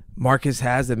Marcus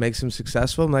has that makes him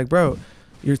successful? I'm like, bro,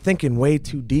 you're thinking way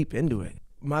too deep into it.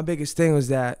 My biggest thing was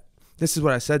that. This is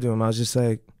what I said to him. I was just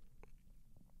like,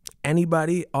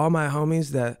 anybody, all my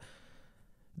homies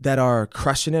that are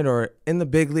crushing it or in the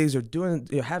big leagues or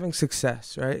having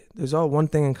success, right? There's all one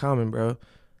thing in common, bro.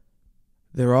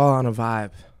 They're all on a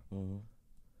vibe. Mm-hmm.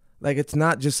 Like, it's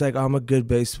not just like, oh, I'm a good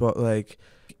baseball. Like,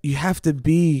 you have to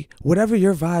be whatever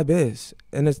your vibe is.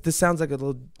 And this sounds like a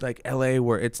little like LA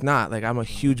where it's not. Like, I'm a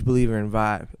huge believer in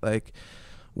vibe. Like,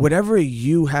 whatever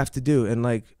you have to do. And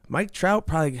like, Mike Trout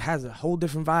probably has a whole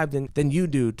different vibe than you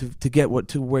do to get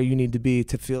to where you need to be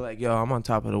to feel like, yo, I'm on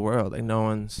top of the world. Like no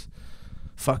one's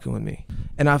fucking with me.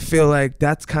 And I feel like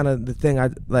that's kind of the thing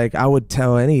I would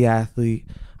tell any athlete.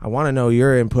 I want to know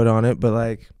your input on it, but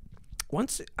like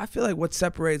I feel like what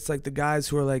separates like the guys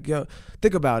who are like, yo,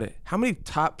 think about it. How many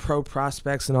top pro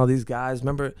prospects and all these guys,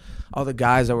 remember all the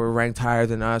guys that were ranked higher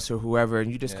than us or whoever, and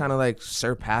you just kind of like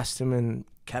surpassed them and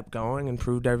kept going and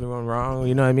proved everyone wrong,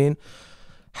 you know what I mean?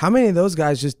 How many of those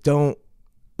guys just don't,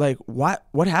 like, what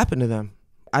happened to them?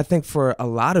 I think for a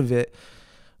lot of it,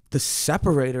 the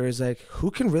separator is, like,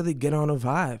 who can really get on a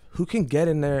vibe? Who can get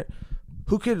in there?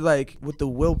 Who could, like, with the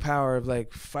willpower of,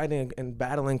 like, fighting and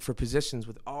battling for positions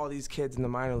with all these kids in the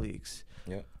minor leagues?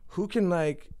 Yeah. Who can,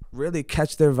 like, really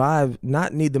catch their vibe,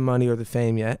 not need the money or the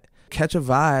fame yet, catch a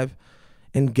vibe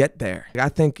and get there? I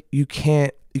think you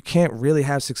can't really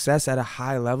have success at a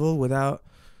high level without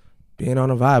being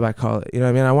on a vibe, I call it. You know what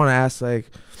I mean? I want to ask, like,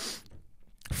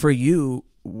 for you,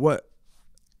 what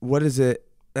is it?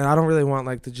 And I don't really want,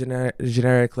 like, the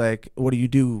generic, like, what do you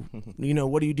do? You know,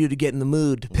 what do you do to get in the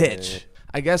mood to pitch? Yeah.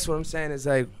 I guess what I'm saying is,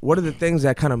 like, what are the things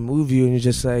that kind of move you and you're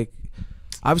just, like,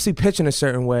 obviously pitching a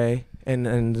certain way and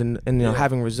you know,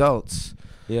 having results.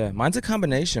 Yeah, mine's a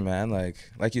combination, man.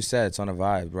 Like you said, it's on a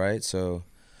vibe, right? So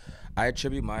I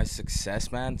attribute my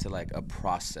success, man, to, like, a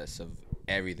process of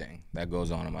everything that goes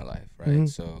on in my life, right? Mm-hmm.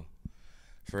 So,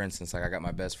 for instance, like I got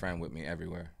my best friend with me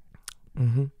everywhere,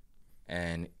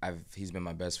 and he's been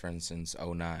my best friend since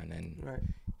 2009,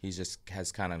 and he just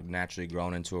has kind of naturally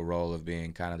grown into a role of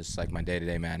being kind of just like my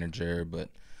day-to-day manager, but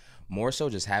more so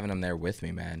just having him there with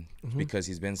me, man, because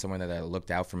he's been someone that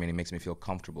looked out for me and he makes me feel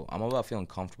comfortable. I'm all about feeling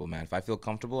comfortable, man. If I feel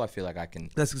comfortable, I feel like I can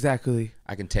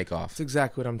take off. That's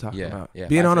exactly what I'm talking about. Yeah.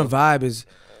 Being on a vibe is,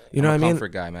 you know what I mean? I'm a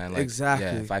comfort guy, man. Like, exactly.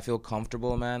 Yeah, if I feel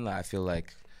comfortable, man, I feel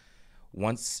like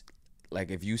once,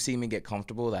 like, if you see me get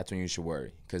comfortable, that's when you should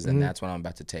worry, because then that's when I'm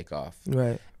about to take off.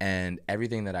 Right. And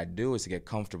everything that I do is to get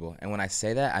comfortable. And when I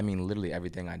say that, I mean literally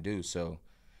everything I do. So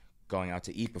going out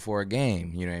to eat before a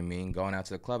game, you know what I mean? Going out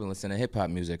to the club and listening to hip-hop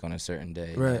music on a certain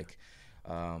day. Right. Like,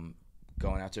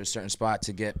 going out to a certain spot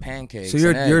to get pancakes. So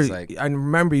you're like, I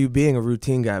remember you being a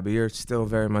routine guy, but you're still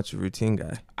very much a routine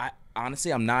guy.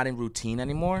 Honestly, I'm not in routine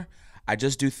anymore. I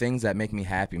just do things that make me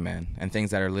happy, man, and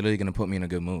things that are literally gonna put me in a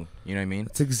good mood. You know what I mean?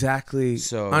 That's exactly.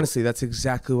 So honestly, that's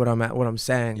exactly what I'm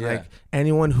saying. Yeah. Like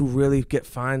anyone who really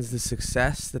finds the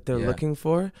success that they're looking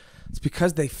for, it's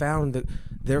because they found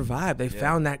their vibe. They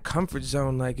found that comfort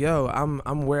zone. Like, yo,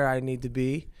 I'm where I need to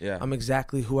be. Yeah. I'm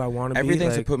exactly who I want to be.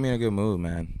 Everything's to put me in a good mood,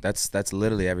 man. That's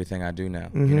literally everything I do now.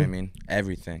 You know what I mean?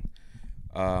 Everything.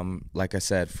 Like I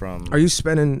said, Are you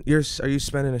spending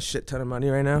a shit ton of money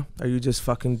right now? Are you just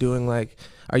fucking doing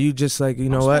are you just like,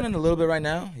 I'm spending a little bit right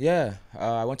now. Yeah.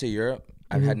 I went to Europe.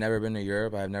 I had never been to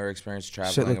Europe. I've never experienced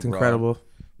traveling abroad. Shit looked incredible.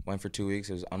 Went for 2 weeks.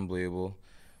 It was unbelievable.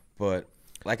 But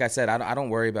like I said, I don't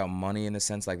worry about money in a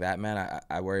sense like that, man.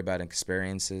 I worry about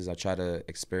experiences. I try to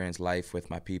experience life with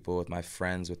my people, with my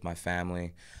friends, with my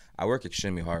family. I work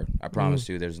extremely hard. I promise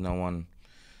you, there's no one.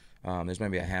 There's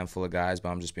maybe a handful of guys, but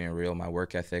I'm just being real. My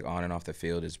work ethic on and off the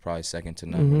field is probably second to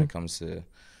none when it comes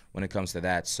to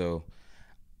that. So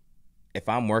if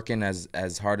I'm working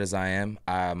as hard as I am,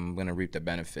 I'm gonna reap the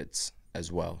benefits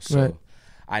as well. So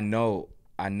I know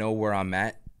where I'm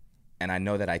at, and I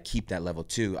know that I keep that level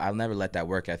too. I'll never let that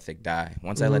work ethic die.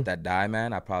 Once I let that die,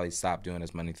 man, I probably stop doing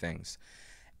as many things.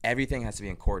 Everything has to be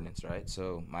in coordinates, right?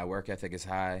 So my work ethic is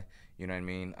high. You know what I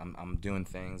mean? I'm doing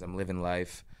things. I'm living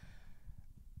life.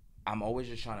 I'm always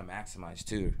just trying to maximize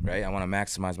too, right? I want to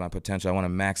maximize my potential. I want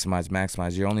to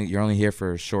maximize. You're only here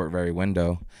for a short, very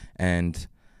window, and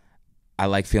I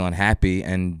like feeling happy,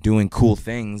 and doing cool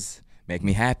things make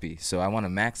me happy. So I want to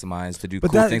maximize to do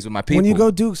cool things with my people. When you go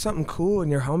do something cool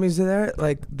and your homies are there,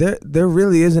 like there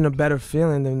really isn't a better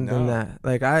feeling than that.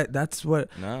 Like that's what.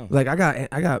 No. Like I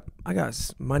got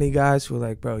money guys who are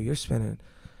like, bro, you're spending,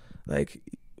 like,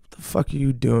 the fuck are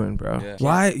you doing, bro? Yeah.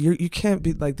 Why you can't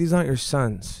be like, these aren't your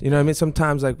sons, you know what I mean?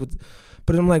 Sometimes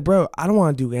but I'm like, bro, I don't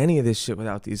want to do any of this shit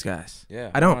without these guys.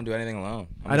 I don't want to do anything alone.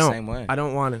 I'm the same way. I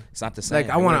don't want to. It's not the same.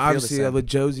 Like I want to obviously with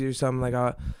Josie or something, like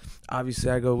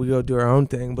we go do our own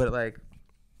thing, but like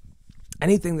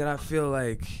anything that I feel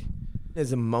like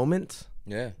is a moment.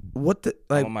 What the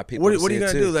like? What are you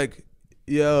gonna do? Like,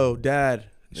 yo, dad.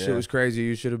 Shit was crazy.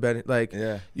 You should have been like.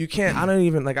 You can't. I don't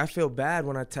even like. I feel bad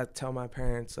when I tell my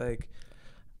parents, like,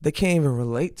 they can't even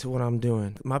relate to what I'm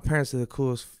doing. My parents are the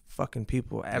coolest fucking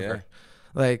people ever.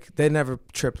 Like, they never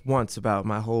tripped once about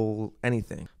my whole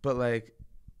anything. But like,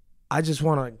 I just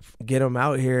want to get them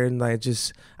out here and like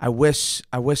I wish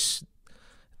it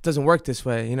doesn't work this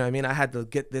way. You know what I mean? I had to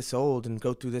get this old and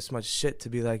go through this much shit to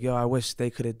be like, yo, I wish they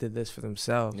could have did this for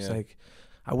themselves. Like,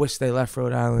 I wish they left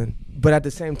Rhode Island. But at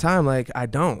the same time, like, I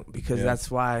don't, because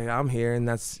that's why I'm here, and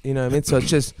that's, you know what I mean? So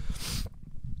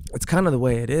it's kind of the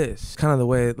way it is. Kind of the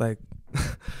way, like,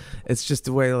 it's just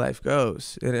the way life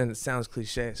goes. And it sounds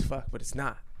cliche as fuck, but it's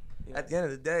not. At the end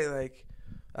of the day, like,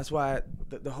 that's why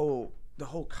the whole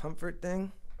comfort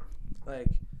thing, like,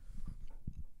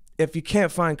 if you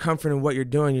can't find comfort in what you're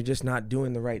doing, you're just not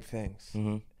doing the right things.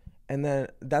 And then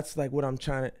that's, like, what I'm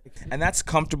trying to... And that's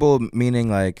comfortable, meaning,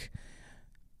 like...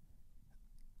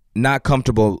 Not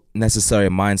comfortable necessarily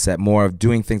mindset, more of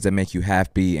doing things that make you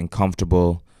happy and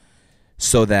comfortable,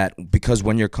 so that, because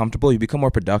when you're comfortable, you become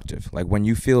more productive. Like, when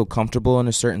you feel comfortable in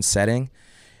a certain setting,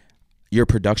 your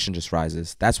production just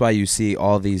rises. That's why you see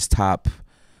all these top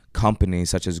companies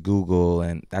such as Google,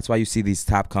 and that's why you see these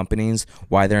top companies,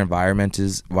 why their environments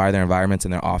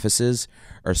in their offices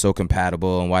are so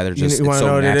compatible, and why they're just, it's so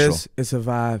know what natural. It is? It's a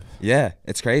vibe. Yeah,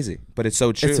 it's crazy, but it's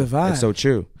so true. It's a vibe. It's so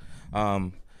true.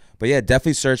 But yeah,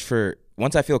 definitely search for,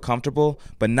 once I feel comfortable,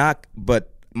 but my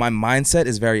mindset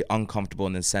is very uncomfortable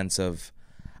in the sense of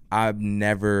I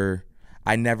never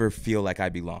feel like I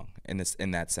belong in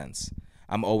that sense.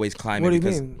 I'm always climbing. What do you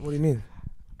mean? What do you mean?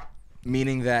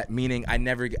 Meaning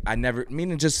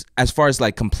just as far as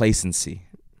like complacency,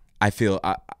 I feel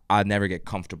I never get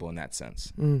comfortable in that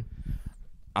sense.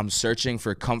 I'm searching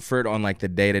for comfort on like the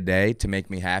day to day to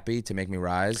make me happy, to make me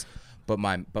rise. But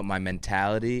my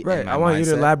mentality, right? And my I want mindset, you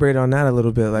to elaborate on that a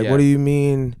little bit. Like, what do you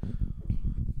mean?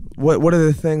 What are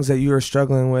the things that you are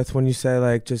struggling with when you say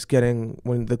like just getting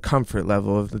the comfort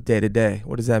level of the day to day?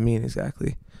 What does that mean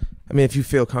exactly? I mean, if you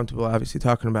feel comfortable, obviously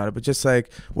talking about it, but just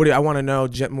like, I want to know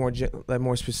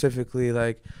more specifically,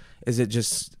 like, is it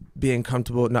just being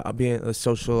comfortable, not being a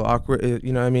social awkward?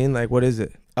 You know what I mean? Like, what is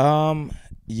it?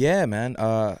 Yeah, man.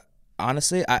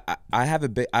 Honestly,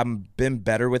 I've been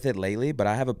better with it lately, but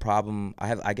I have a problem.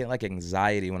 I get like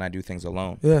anxiety when I do things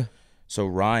alone. Yeah. So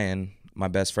Ryan, my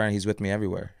best friend, he's with me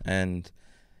everywhere, and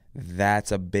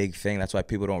that's a big thing. That's why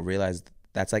people don't realize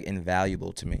that's like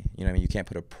invaluable to me. You know what I mean? You can't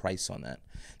put a price on that.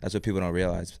 That's what people don't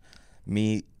realize.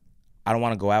 Me, I don't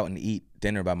want to go out and eat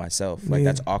dinner by myself. Like,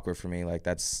 that's awkward for me. Like,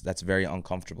 that's very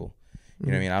uncomfortable. You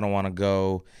know what I mean? I don't want to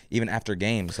go even after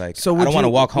games. Like, so I don't want to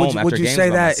walk home after games. Would you say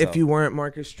that myself. If you weren't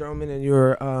Marcus Stroman and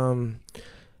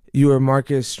you were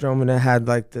Marcus Stroman that had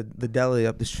like the deli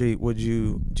up the street, do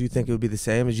you think it would be the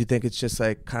same? Do you think it's just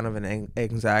like kind of an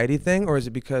anxiety thing, or is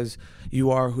it because you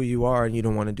are who you are and you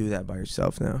don't want to do that by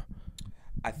yourself now?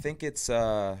 I think it's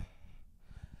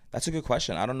that's a good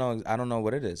question. I don't know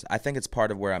what it is. I think it's part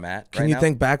of where I'm at. Can you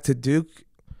think back to Duke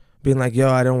being like,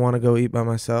 yo, I don't want to go eat by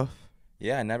myself?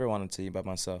 Yeah, I never wanted to eat by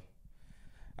myself.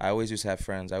 I always used to have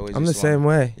friends. I'm the same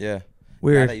way. Yeah.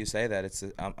 Weird. Now that you say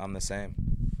that, I'm the same.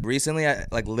 Recently,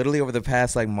 like literally over the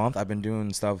past like month, I've been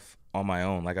doing stuff on my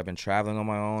own. Like I've been traveling on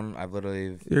my own.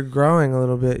 You're growing a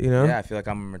little bit, you know? Yeah, I feel like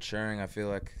I'm maturing. I feel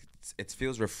like it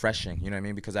feels refreshing, you know what I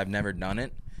mean? Because I've never done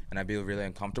it and I feel really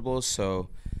uncomfortable. So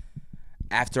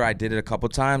after I did it a couple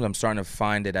times, I'm starting to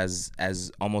find it as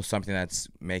almost something that's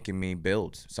making me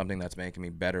build, something that's making me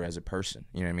better as a person.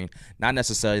 You know what I mean? Not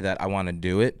necessarily that I want to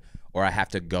do it or I have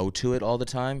to go to it all the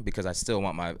time, because I still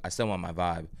want my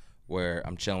vibe where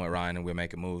I'm chilling with Ryan and we're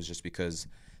making moves just because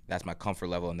that's my comfort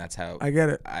level and that's how I get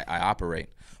it. I operate.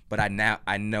 But I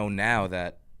know now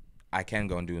that I can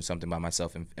go and do something by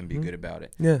myself and be good about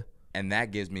it. Yeah. And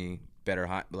that gives me better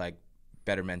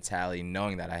mentality,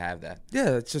 knowing that I have that.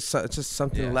 Yeah, it's just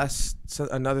something less,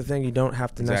 another thing you don't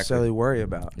have to necessarily worry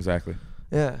about. Exactly.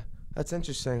 Yeah, that's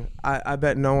interesting. I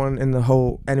bet no one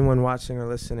anyone watching or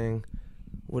listening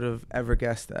would have ever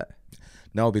guessed that.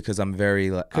 No, because I'm very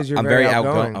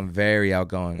outgoing. I'm very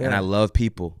outgoing, yeah. And I love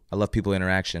people. I love people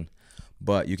interaction.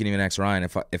 But you can even ask Ryan,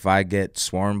 if I get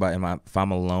swarmed by, if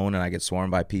I'm alone and I get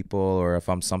swarmed by people, or if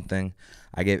I'm something,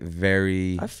 I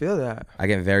feel that. I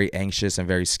get very anxious and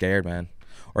very scared, man.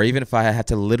 Or even if I had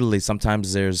to literally,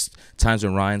 sometimes there's times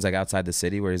when Ryan's like outside the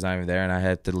city where he's not even there, and I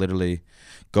had to literally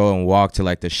go and walk to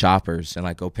like the shoppers and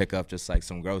like go pick up just like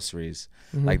some groceries.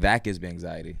 Like that gives me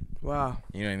anxiety. Wow.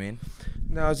 You know what I mean?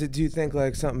 Now, do you think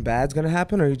like something bad's gonna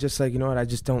happen, or are you just like, you know what, I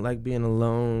just don't like being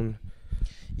alone?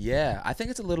 Yeah, I think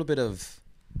it's a little bit of,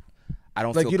 I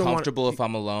don't feel comfortable if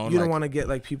I'm alone. You don't want to get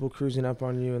like people cruising up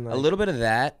on you and like, a little bit of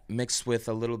that mixed with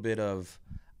a little bit of,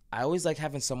 I always like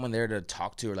having someone there to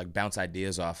talk to or like bounce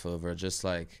ideas off of, or just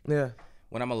like, yeah.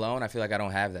 When I'm alone, I feel like I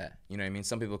don't have that. You know what I mean?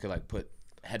 Some people could like put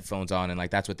headphones on and like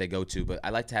that's what they go to, but I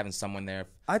like to having someone there.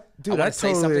 I totally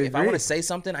agree. If I want to say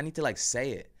something, I need to like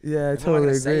say it. Yeah, I totally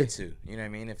agree. Say it to, you know what I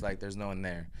mean? If like there's no one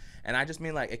there. And I just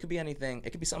mean like it could be anything.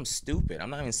 It could be something stupid. I'm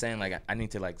not even saying like I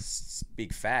need to like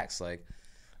speak facts. Like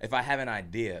if I have an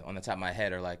idea on the top of my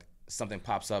head, or like something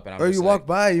pops up and I'm, or you walk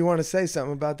by, you want to say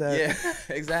something about that. Yeah,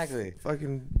 exactly.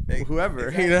 Fucking whoever,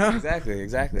 exactly, you know.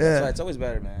 Exactly. Yeah. That's why it's always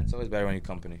better, man. It's always better when you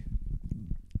company.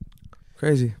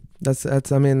 Crazy.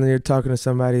 That's. I mean, you're talking to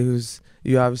somebody who's,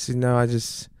 you obviously know.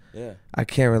 I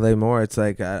can't relate more. It's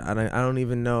like I don't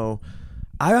even know.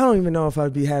 I don't even know if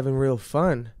I'd be having real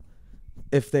fun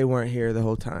if they weren't here the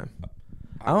whole time.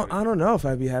 I don't know if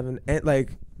I'd be having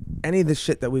like any of the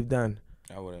shit that we've done.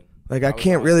 I wouldn't. Like I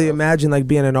can't really imagine like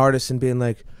being an artist and being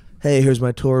like, hey, here's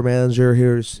my tour manager.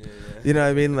 Here's, you know what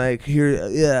I mean? Like here,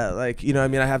 yeah, like, you know what I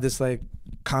mean? I have this like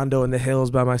condo in the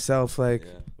hills by myself. Like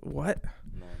what?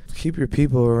 No. Keep your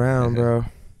people around, bro,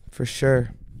 for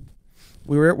sure.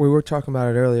 We were talking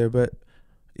about it earlier, but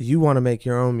you want to make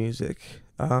your own music.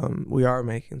 We are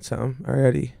making some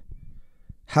already.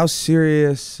 How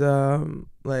serious,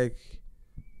 like,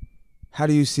 how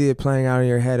do you see it playing out in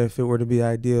your head if it were to be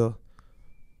ideal?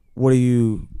 What do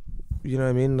you know what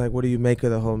I mean? Like, what do you make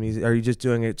of the whole music? Are you just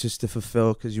doing it just to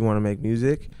fulfill because you want to make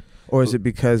music? Or is it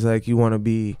because, like, you want to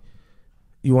be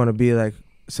like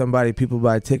somebody people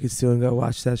buy tickets to and go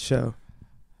watch that show?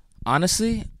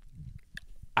 Honestly,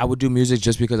 I would do music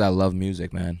just because I love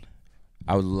music, man.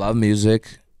 I would love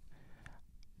music.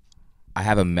 I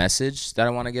have a message that I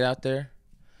want to get out there.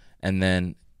 And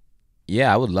then,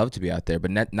 yeah, I would love to be out there,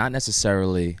 but not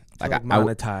necessarily like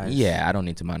monetize. I don't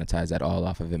need to monetize at all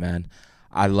off of it, man.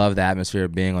 I love the atmosphere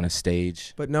of being on a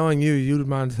stage. But knowing you'd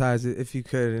monetize it if you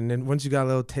could. And then once you got a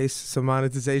little taste of some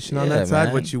monetization on that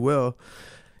side, which you will,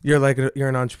 you're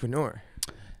an entrepreneur.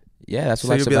 Yeah, that's what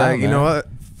so life's you'll be about, like, man. You know what?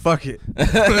 Fuck it.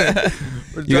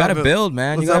 You got to build,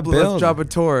 man. You got to build. Let's drop a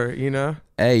tour, you know?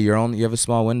 Hey, you have a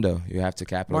small window. You have to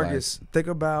capitalize. Marcus, think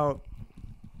about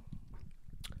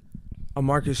a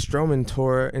Marcus Stroman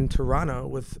tour in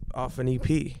Toronto off an EP.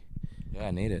 Yeah,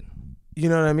 I need it. You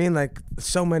know what I mean? Like,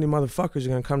 so many motherfuckers are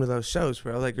going to come to those shows,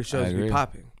 bro. Like, your shows will be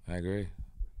popping. I agree.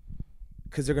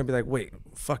 Because they're going to be like, wait,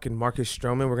 fucking Marcus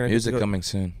Stroman? We're gonna Music coming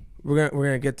soon. We're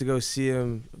gonna get to go see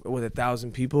him with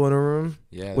 1,000 people in a room.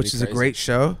 Yeah, which is a great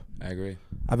show. I agree.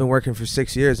 I've been working for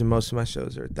 6 years, and most of my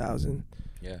shows are 1,000.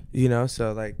 Yeah. You know,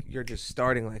 so like you're just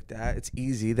starting like that. It's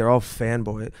easy. They're all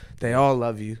fanboy. They all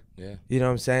love you. Yeah. You know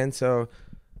what I'm saying? So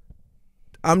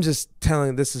I'm just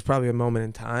telling, this is probably a moment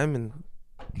in time, and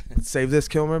save this,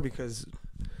 Kilmer, because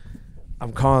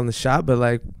I'm calling the shot. But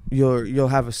like you'll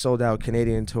have a sold out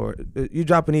Canadian tour. You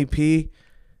drop an EP.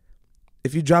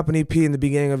 If you drop an EP in the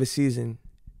beginning of a season,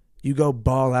 you go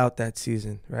ball out that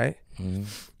season, right? Mm-hmm.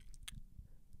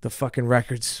 The fucking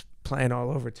records playing all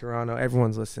over Toronto.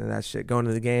 Everyone's listening to that shit, going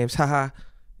to the games. Haha.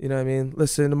 You know what I mean?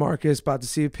 Listen to Marcus, about to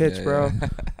see a pitch, yeah, bro. Yeah.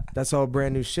 That's all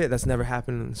brand new shit. That's never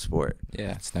happened in the sport.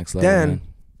 Yeah, it's next level. Then man.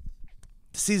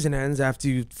 the season ends after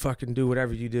you fucking do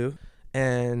whatever you do.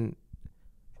 And,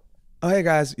 oh, hey,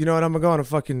 guys, you know what? I'm going to go on a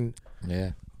fucking,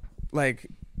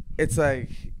 it's a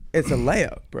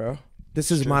layup, bro. This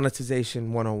is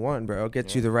monetization 101, bro.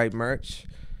 Get you the right merch.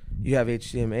 You have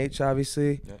HDMH,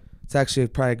 obviously. Yeah. It's actually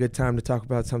probably a good time to talk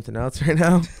about something else right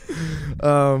now.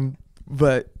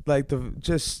 But like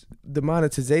the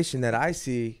monetization that I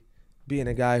see, being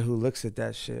a guy who looks at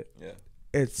that shit,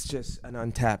 it's just an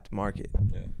untapped market.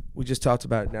 Yeah. We just talked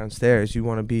about it downstairs. You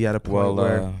want to be at a point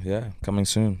where coming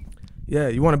soon. Yeah,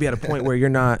 you want to be at a point where you're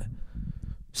not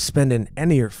spending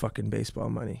any of your fucking baseball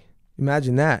money.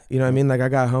 Imagine that. You know what I mean? Like I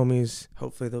got homies,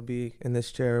 hopefully they'll be in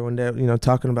this chair one day, you know,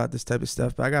 talking about this type of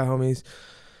stuff. But I got homies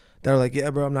that are like, yeah,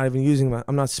 bro,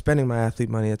 I'm not spending my athlete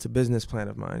money. It's a business plan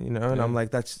of mine, you know? And I'm like,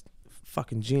 that's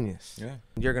fucking genius. Yeah.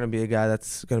 You're going to be a guy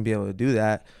that's going to be able to do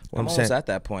that. I'm almost at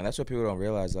that point. That's what people don't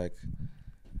realize. Like,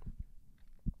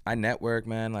 I network,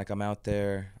 man. Like, I'm out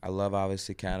there. I love,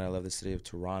 obviously, Canada. I love the city of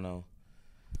Toronto.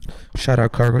 Shout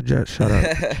out Cargo Jet. Shout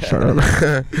out. Shout out.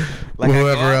 Like,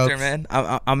 whoever else. There, man.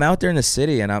 I'm out there in the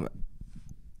city, and I'm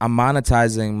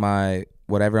monetizing my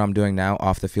whatever I'm doing now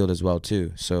off the field as well,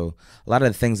 too. So a lot of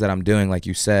the things that I'm doing, like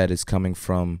you said, is coming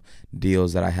from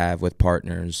deals that I have with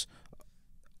partners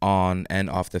on and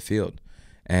off the field.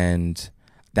 And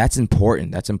that's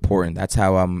important. That's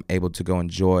how I'm able to go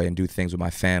enjoy and do things with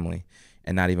my family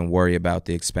and not even worry about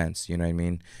the expense. You know what I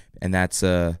mean? And that's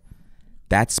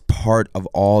part of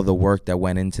all the work that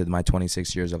went into my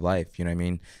 26 years of life. You know what I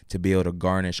mean? To be able to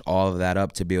garnish all of that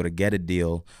up, to be able to get a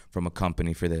deal from a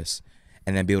company for this,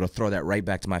 and then be able to throw that right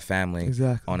back to my family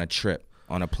on a trip,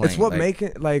 on a plane. It's what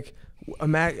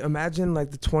imagine like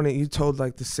the 20, you told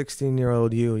like the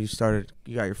 16-year-old you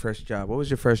got your first job. What was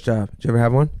your first job? Did you ever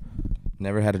have one?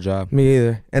 Never had a job. Me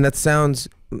either. And that sounds,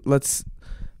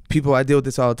 people, I deal with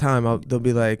this all the time. They'll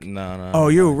be like, no. Oh,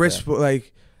 you're a rich boy.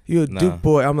 Like, you're a Duke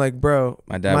boy. I'm like, bro,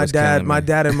 my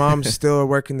dad and mom still are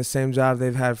working the same job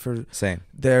they've had for. Same.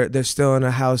 They're still in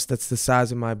a house that's the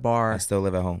size of my bar. I still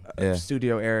live at home. Yeah.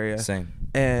 Studio area. Same.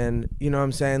 And you know what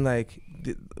I'm saying? Like,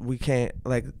 we can't,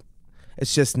 like,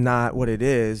 it's just not what it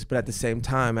is. But at the same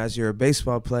time, as you're a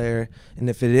baseball player, and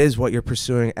if it is what you're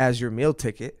pursuing as your meal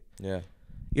ticket,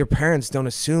 your parents don't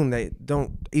assume, they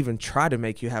don't even try to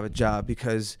make you have a job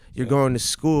because you're going to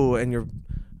school and you're,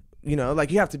 you know,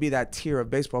 like you have to be that tier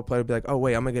of baseball player to be like, oh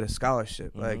wait, I'm gonna get a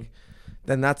scholarship. Like,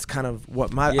 then that's kind of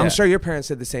what I'm sure your parents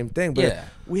said the same thing, but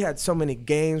we had so many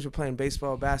games. We're playing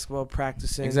baseball, basketball,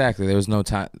 practicing. Exactly. There was no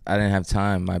time. I didn't have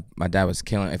time. My dad was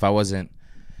killing. If I wasn't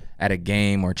at a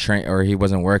game or he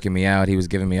wasn't working me out, he was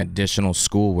giving me additional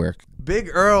schoolwork.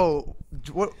 Big Earl.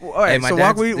 All right, so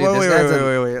walk me.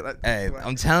 Wait. Hey,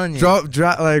 I'm telling you.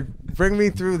 Drop. Like, bring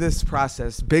me through this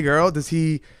process. Big Earl, does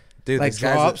he? Dude, like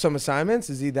draw up some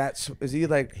assignments? Is he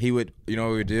like? He would. You know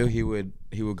what we would do? He would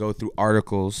go through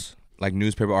articles, like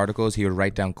newspaper articles. He would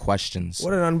write down questions.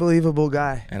 What an unbelievable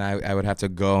guy. And I would have to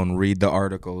go and read the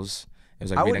articles. It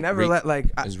was like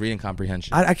it was reading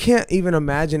comprehension. I can't even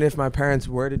imagine if my parents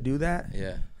were to do that.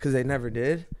 Yeah. Because they never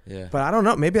did. Yeah. But I don't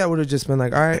know. Maybe I would have just been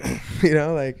like, all right, you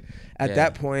know, like at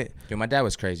that point. Dude, my dad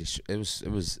was crazy. It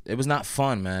was not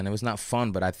fun, man. It was not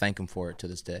fun, but I thank him for it to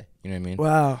this day. You know what I mean?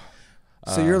 Wow.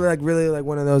 So you're like really like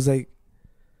one of those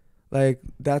like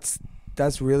that's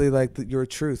really like your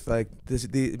truth. Like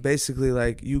basically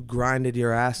like you grinded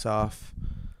your ass off,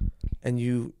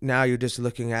 and now you're just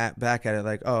looking back at it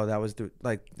like, oh, that was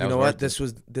this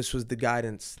was the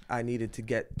guidance I needed to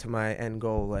get to my end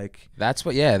goal. Like that's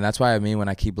why I mean when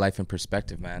I keep life in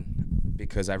perspective, man,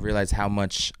 because I realized how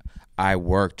much I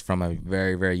worked from a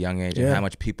very, very young age and how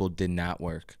much people did not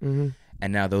work. Mm-hmm.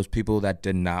 And now those people that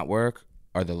did not work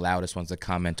are the loudest ones that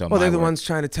comment on my work. They're the ones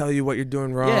trying to tell you what you're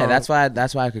doing wrong. Yeah, that's why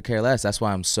I could care less. That's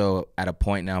why I'm so at a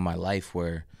point now in my life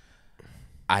where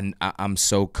I'm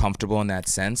so comfortable in that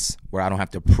sense where I don't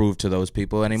have to prove to those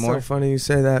people anymore. It's so funny you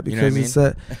say that because you know what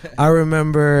I mean? I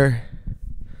remember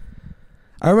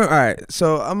I remember. All right,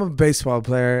 so I'm a baseball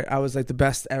player. I was like the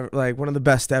best ever, like one of the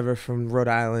best ever from Rhode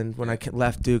Island when I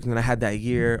left Duke, and then I had that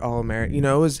year All-American. You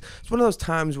know, it's one of those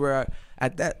times where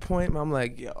at that point I'm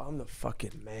like, yo, I'm the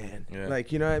fucking man. Yeah.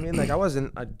 Like, you know what I mean? Like I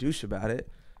wasn't a douche about it.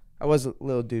 I was a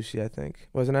little douchey, I think.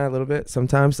 Wasn't I a little bit?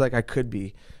 Sometimes, like I could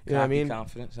be. You know what I mean?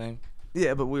 Confident, same.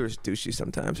 Yeah, but we were douchey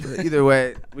sometimes. But either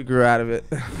way, we grew out of it.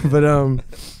 But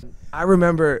I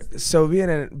remember being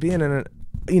in a,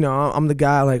 you know, I'm the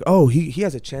guy like, oh, he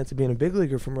has a chance of being a big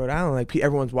leaguer from Rhode Island. Like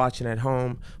everyone's watching at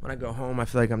home. When I go home, I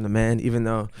feel like I'm the man, even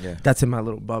though that's in my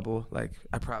little bubble. Like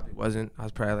I probably wasn't. I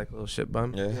was probably like a little shit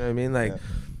bum. Yeah. You know what I mean? Like,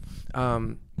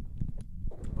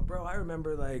 but bro, I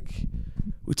remember like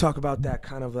we talk about that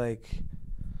kind of like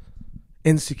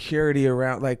insecurity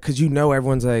around like, cause you know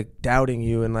everyone's like doubting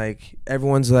you and like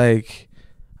everyone's like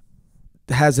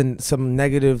has some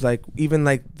negative, like even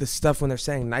like the stuff when they're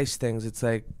saying nice things, it's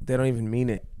like they don't even mean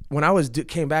it. When I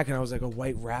came back and I was like a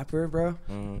white rapper, bro,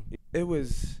 it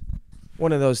was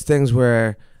one of those things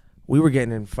where we were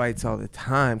getting in fights all the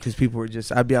time because people were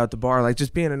just, I'd be out at the bar like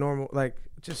just being a normal, like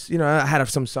just, you know, I had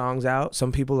some songs out,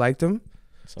 some people liked them,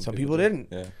 some people didn't.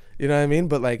 Yeah. You know what I mean?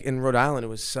 But like in Rhode Island, it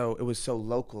was so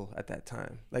local at that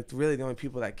time. Like really the only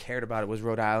people that cared about it was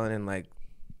Rhode Island and like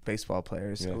baseball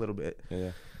players a little bit.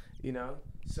 Yeah. You know?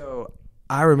 So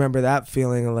I remember that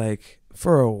feeling like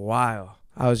for a while,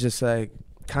 I was just like,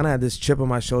 kind of had this chip on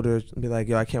my shoulder and be like,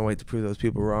 yo, I can't wait to prove those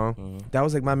people wrong. That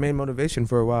was like my main motivation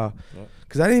for a while.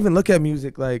 Because I didn't even look at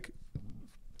music like,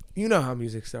 you know how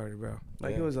music started, bro.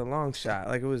 Like it was a long shot.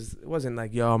 Like it wasn't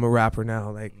like, yo, I'm a rapper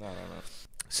now. Like, no.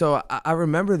 So I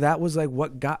remember that was like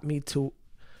what got me to,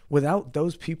 without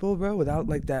those people, bro, without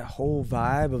like that whole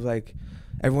vibe of like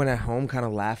everyone at home kind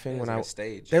of laughing when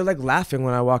they were like laughing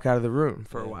when I walk out of the room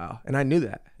for a while. And I knew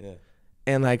that. Yeah.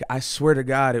 And like, I swear to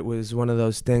God, it was one of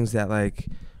those things that like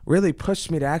really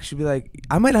pushed me to actually be like,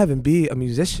 I might not even be a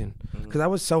musician because I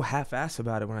was so half-assed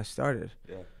about it when I started.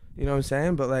 Yeah. You know what I'm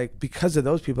saying? But like, because of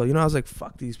those people, you know, I was like,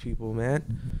 fuck these people,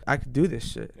 man. I could do this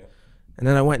shit. Yeah. And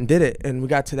then I went and did it, and we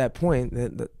got to that point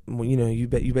that you know, you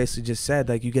basically just said,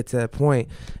 like, you get to that point,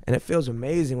 and it feels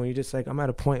amazing when you're just like, I'm at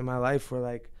a point in my life where,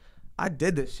 like, I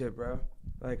did this shit, bro.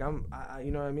 Like, I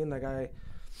you know what I mean? Like,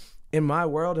 in my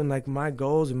world and, like, my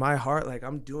goals and my heart, like,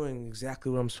 I'm doing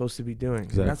exactly what I'm supposed to be doing.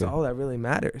 Exactly. That's all that really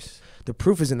matters. The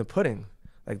proof is in the pudding.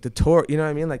 Like, the tour, you know what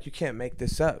I mean? Like, you can't make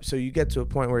this up. So you get to a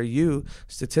point where you,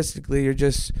 statistically, you're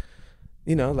just...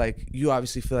 You know, like, you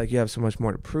obviously feel like you have so much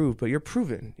more to prove, but you're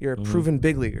proven. You're a proven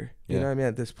big leaguer. You know what I mean?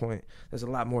 At this point, there's a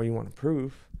lot more you want to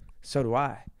prove. So do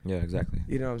I. Yeah, exactly.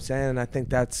 You know what I'm saying? And I think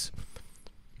that's,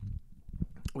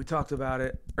 we talked about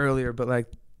it earlier, but, like,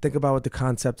 think about what the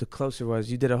concept of Closer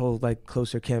was. You did a whole, like,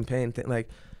 Closer campaign thing. Like,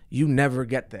 you never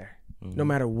get there. No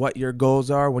matter what your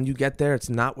goals are, when you get there, it's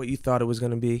not what you thought it was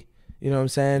going to be. You know what I'm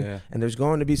saying? Yeah. And there's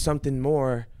going to be something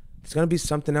more. There's going to be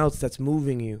something else that's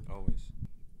moving you. Always.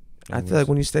 I feel like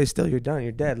when you stay still, you're done.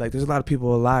 You're dead. Like, there's a lot of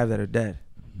people alive that are dead.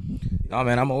 No,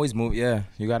 man, I'm always moving. Yeah,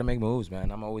 you got to make moves,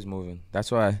 man. I'm always moving. That's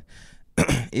why,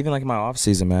 even like in my off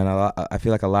season, man, I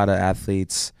feel like a lot of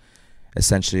athletes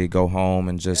essentially go home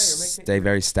and just stay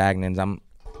very stagnant.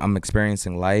 I'm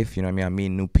experiencing life. You know what I mean? I'm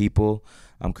meeting new people.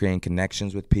 I'm creating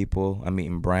connections with people. I'm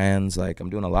meeting brands. Like, I'm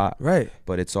doing a lot. Right.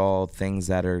 But it's all things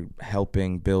that are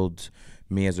helping build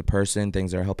me as a person,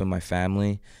 things that are helping my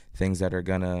family, things that are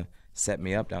going to set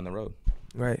me up down the road.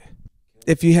 Right.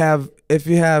 If you have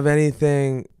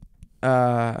anything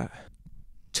to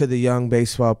the young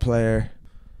baseball player,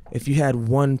 if you had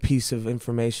one piece of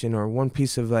information or one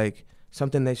piece of like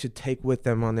something they should take with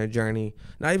them on their journey,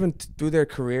 not even through their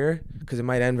career because it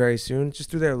might end very soon, just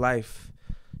through their life.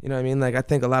 You know what I mean? Like, I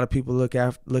think a lot of people look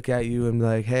at you and be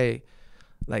like, hey,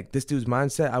 like, this dude's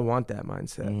mindset, I want that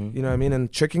mindset. You know what I mean?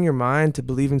 And tricking your mind to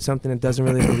believe in something it doesn't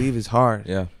really believe is hard.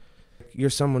 Yeah. You're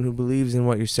someone who believes in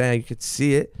what you're saying. You could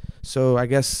see it. So I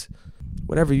guess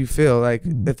whatever you feel, like,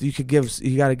 if you could give,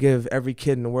 you got to give every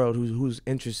kid in the world who's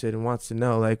interested and wants to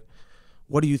know, like,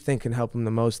 what do you think can help them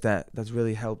the most that's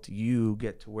really helped you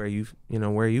get to where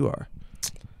where you are?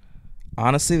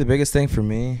 Honestly, the biggest thing for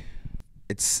me,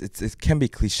 it can be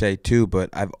cliche too, but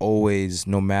I've always,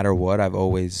 no matter what, I've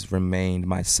always remained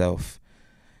myself.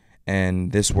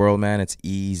 And this world, man, it's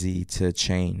easy to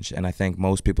change. And I think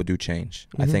most people do change.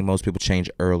 I think most people change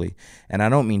early. And I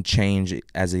don't mean change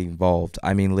as evolved.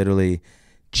 I mean literally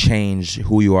change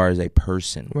who you are as a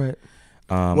person. Right.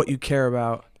 What you care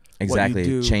about. Exactly. What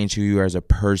you do. Change who you are as a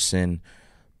person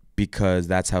because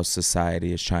that's how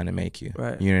society is trying to make you.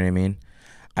 Right. You know what I mean?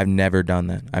 I've never done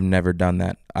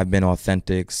that. I've been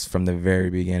authentic from the very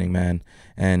beginning, man.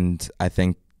 And I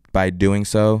think by doing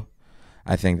so,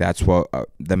 I think that's what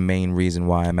the main reason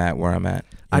why I'm at where I'm at.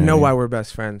 I know why we're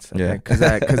best friends. Yeah. Because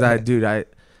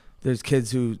there's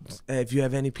kids who, if you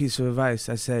have any piece of advice,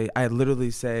 I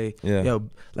literally say, yo,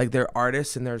 like they're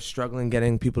artists and they're struggling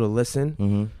getting people to listen.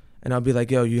 Mm-hmm. And I'll be like,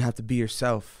 yo, you have to be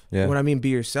yourself. Yeah. When I mean be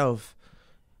yourself,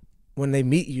 when they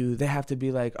meet you, they have to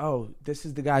be like, oh, this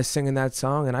is the guy singing that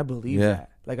song. And I believe that.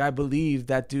 Like, I believe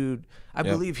that dude, I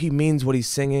believe he means what he's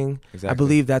singing. Exactly. I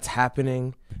believe that's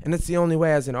happening. And it's the only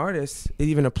way as an artist, it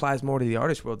even applies more to the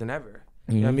artist world than ever.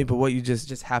 You know what I mean? But what you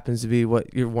just happens to be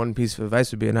what your one piece of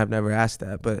advice would be. And I've never asked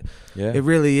that. But it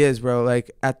really is, bro.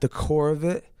 Like, at the core of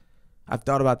it, I've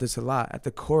thought about this a lot. At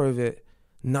the core of it,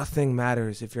 nothing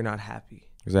matters if you're not happy.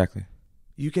 Exactly.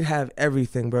 You could have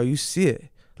everything, bro. You see it.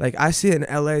 Like, I see it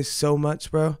in LA so much,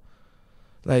 bro.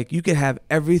 Like, you could have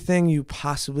everything you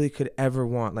possibly could ever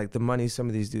want, like the money some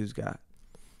of these dudes got.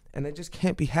 And they just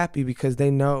can't be happy because they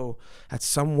know at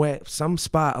some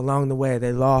spot along the way,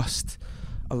 they lost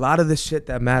a lot of the shit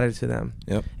that mattered to them.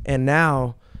 Yep. And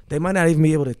now they might not even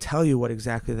be able to tell you what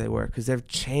exactly they were because they've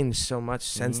changed so much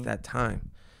since that time.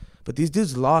 But these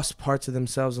dudes lost parts of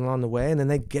themselves along the way, and then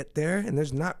they get there, and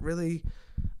there's not really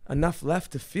enough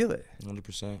left to feel it.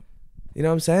 100%. You know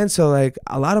what I'm saying? So like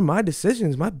a lot of my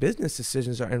decisions, my business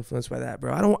decisions are influenced by that,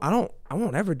 bro. I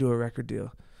won't ever do a record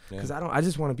deal because I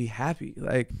just want to be happy.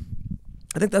 Like,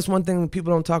 I think that's one thing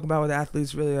people don't talk about with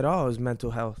athletes really at all is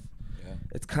mental health. Yeah.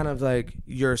 It's kind of like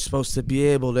you're supposed to be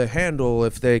able to handle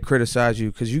if they criticize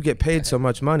you because you get paid so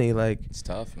much money. Like, it's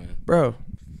tough, man. Bro,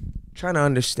 trying to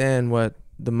understand what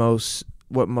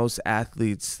most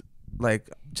athletes like.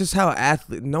 Just how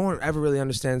no one ever really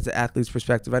understands the athlete's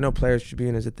perspective. I know Players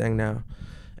Tribune is a thing now,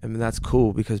 and that's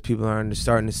cool because people are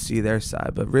starting to see their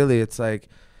side. But really, it's like,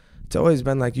 it's always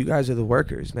been like, you guys are the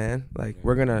workers, man. Like,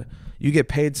 you get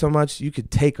paid so much, you could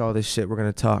take all this shit we're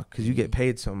gonna talk because you get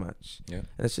paid so much. Yeah.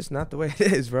 And it's just not the way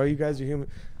it is, bro. You guys are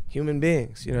human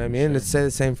beings. You know what I mean? And it's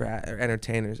the same for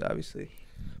entertainers, obviously.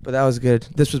 But that was good.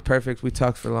 This was perfect. We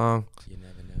talked for long. You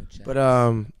never know, Jack.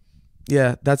 But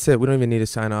yeah, that's it. We don't even need to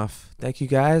sign off. Thank you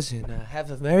guys, and have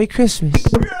a Merry Christmas.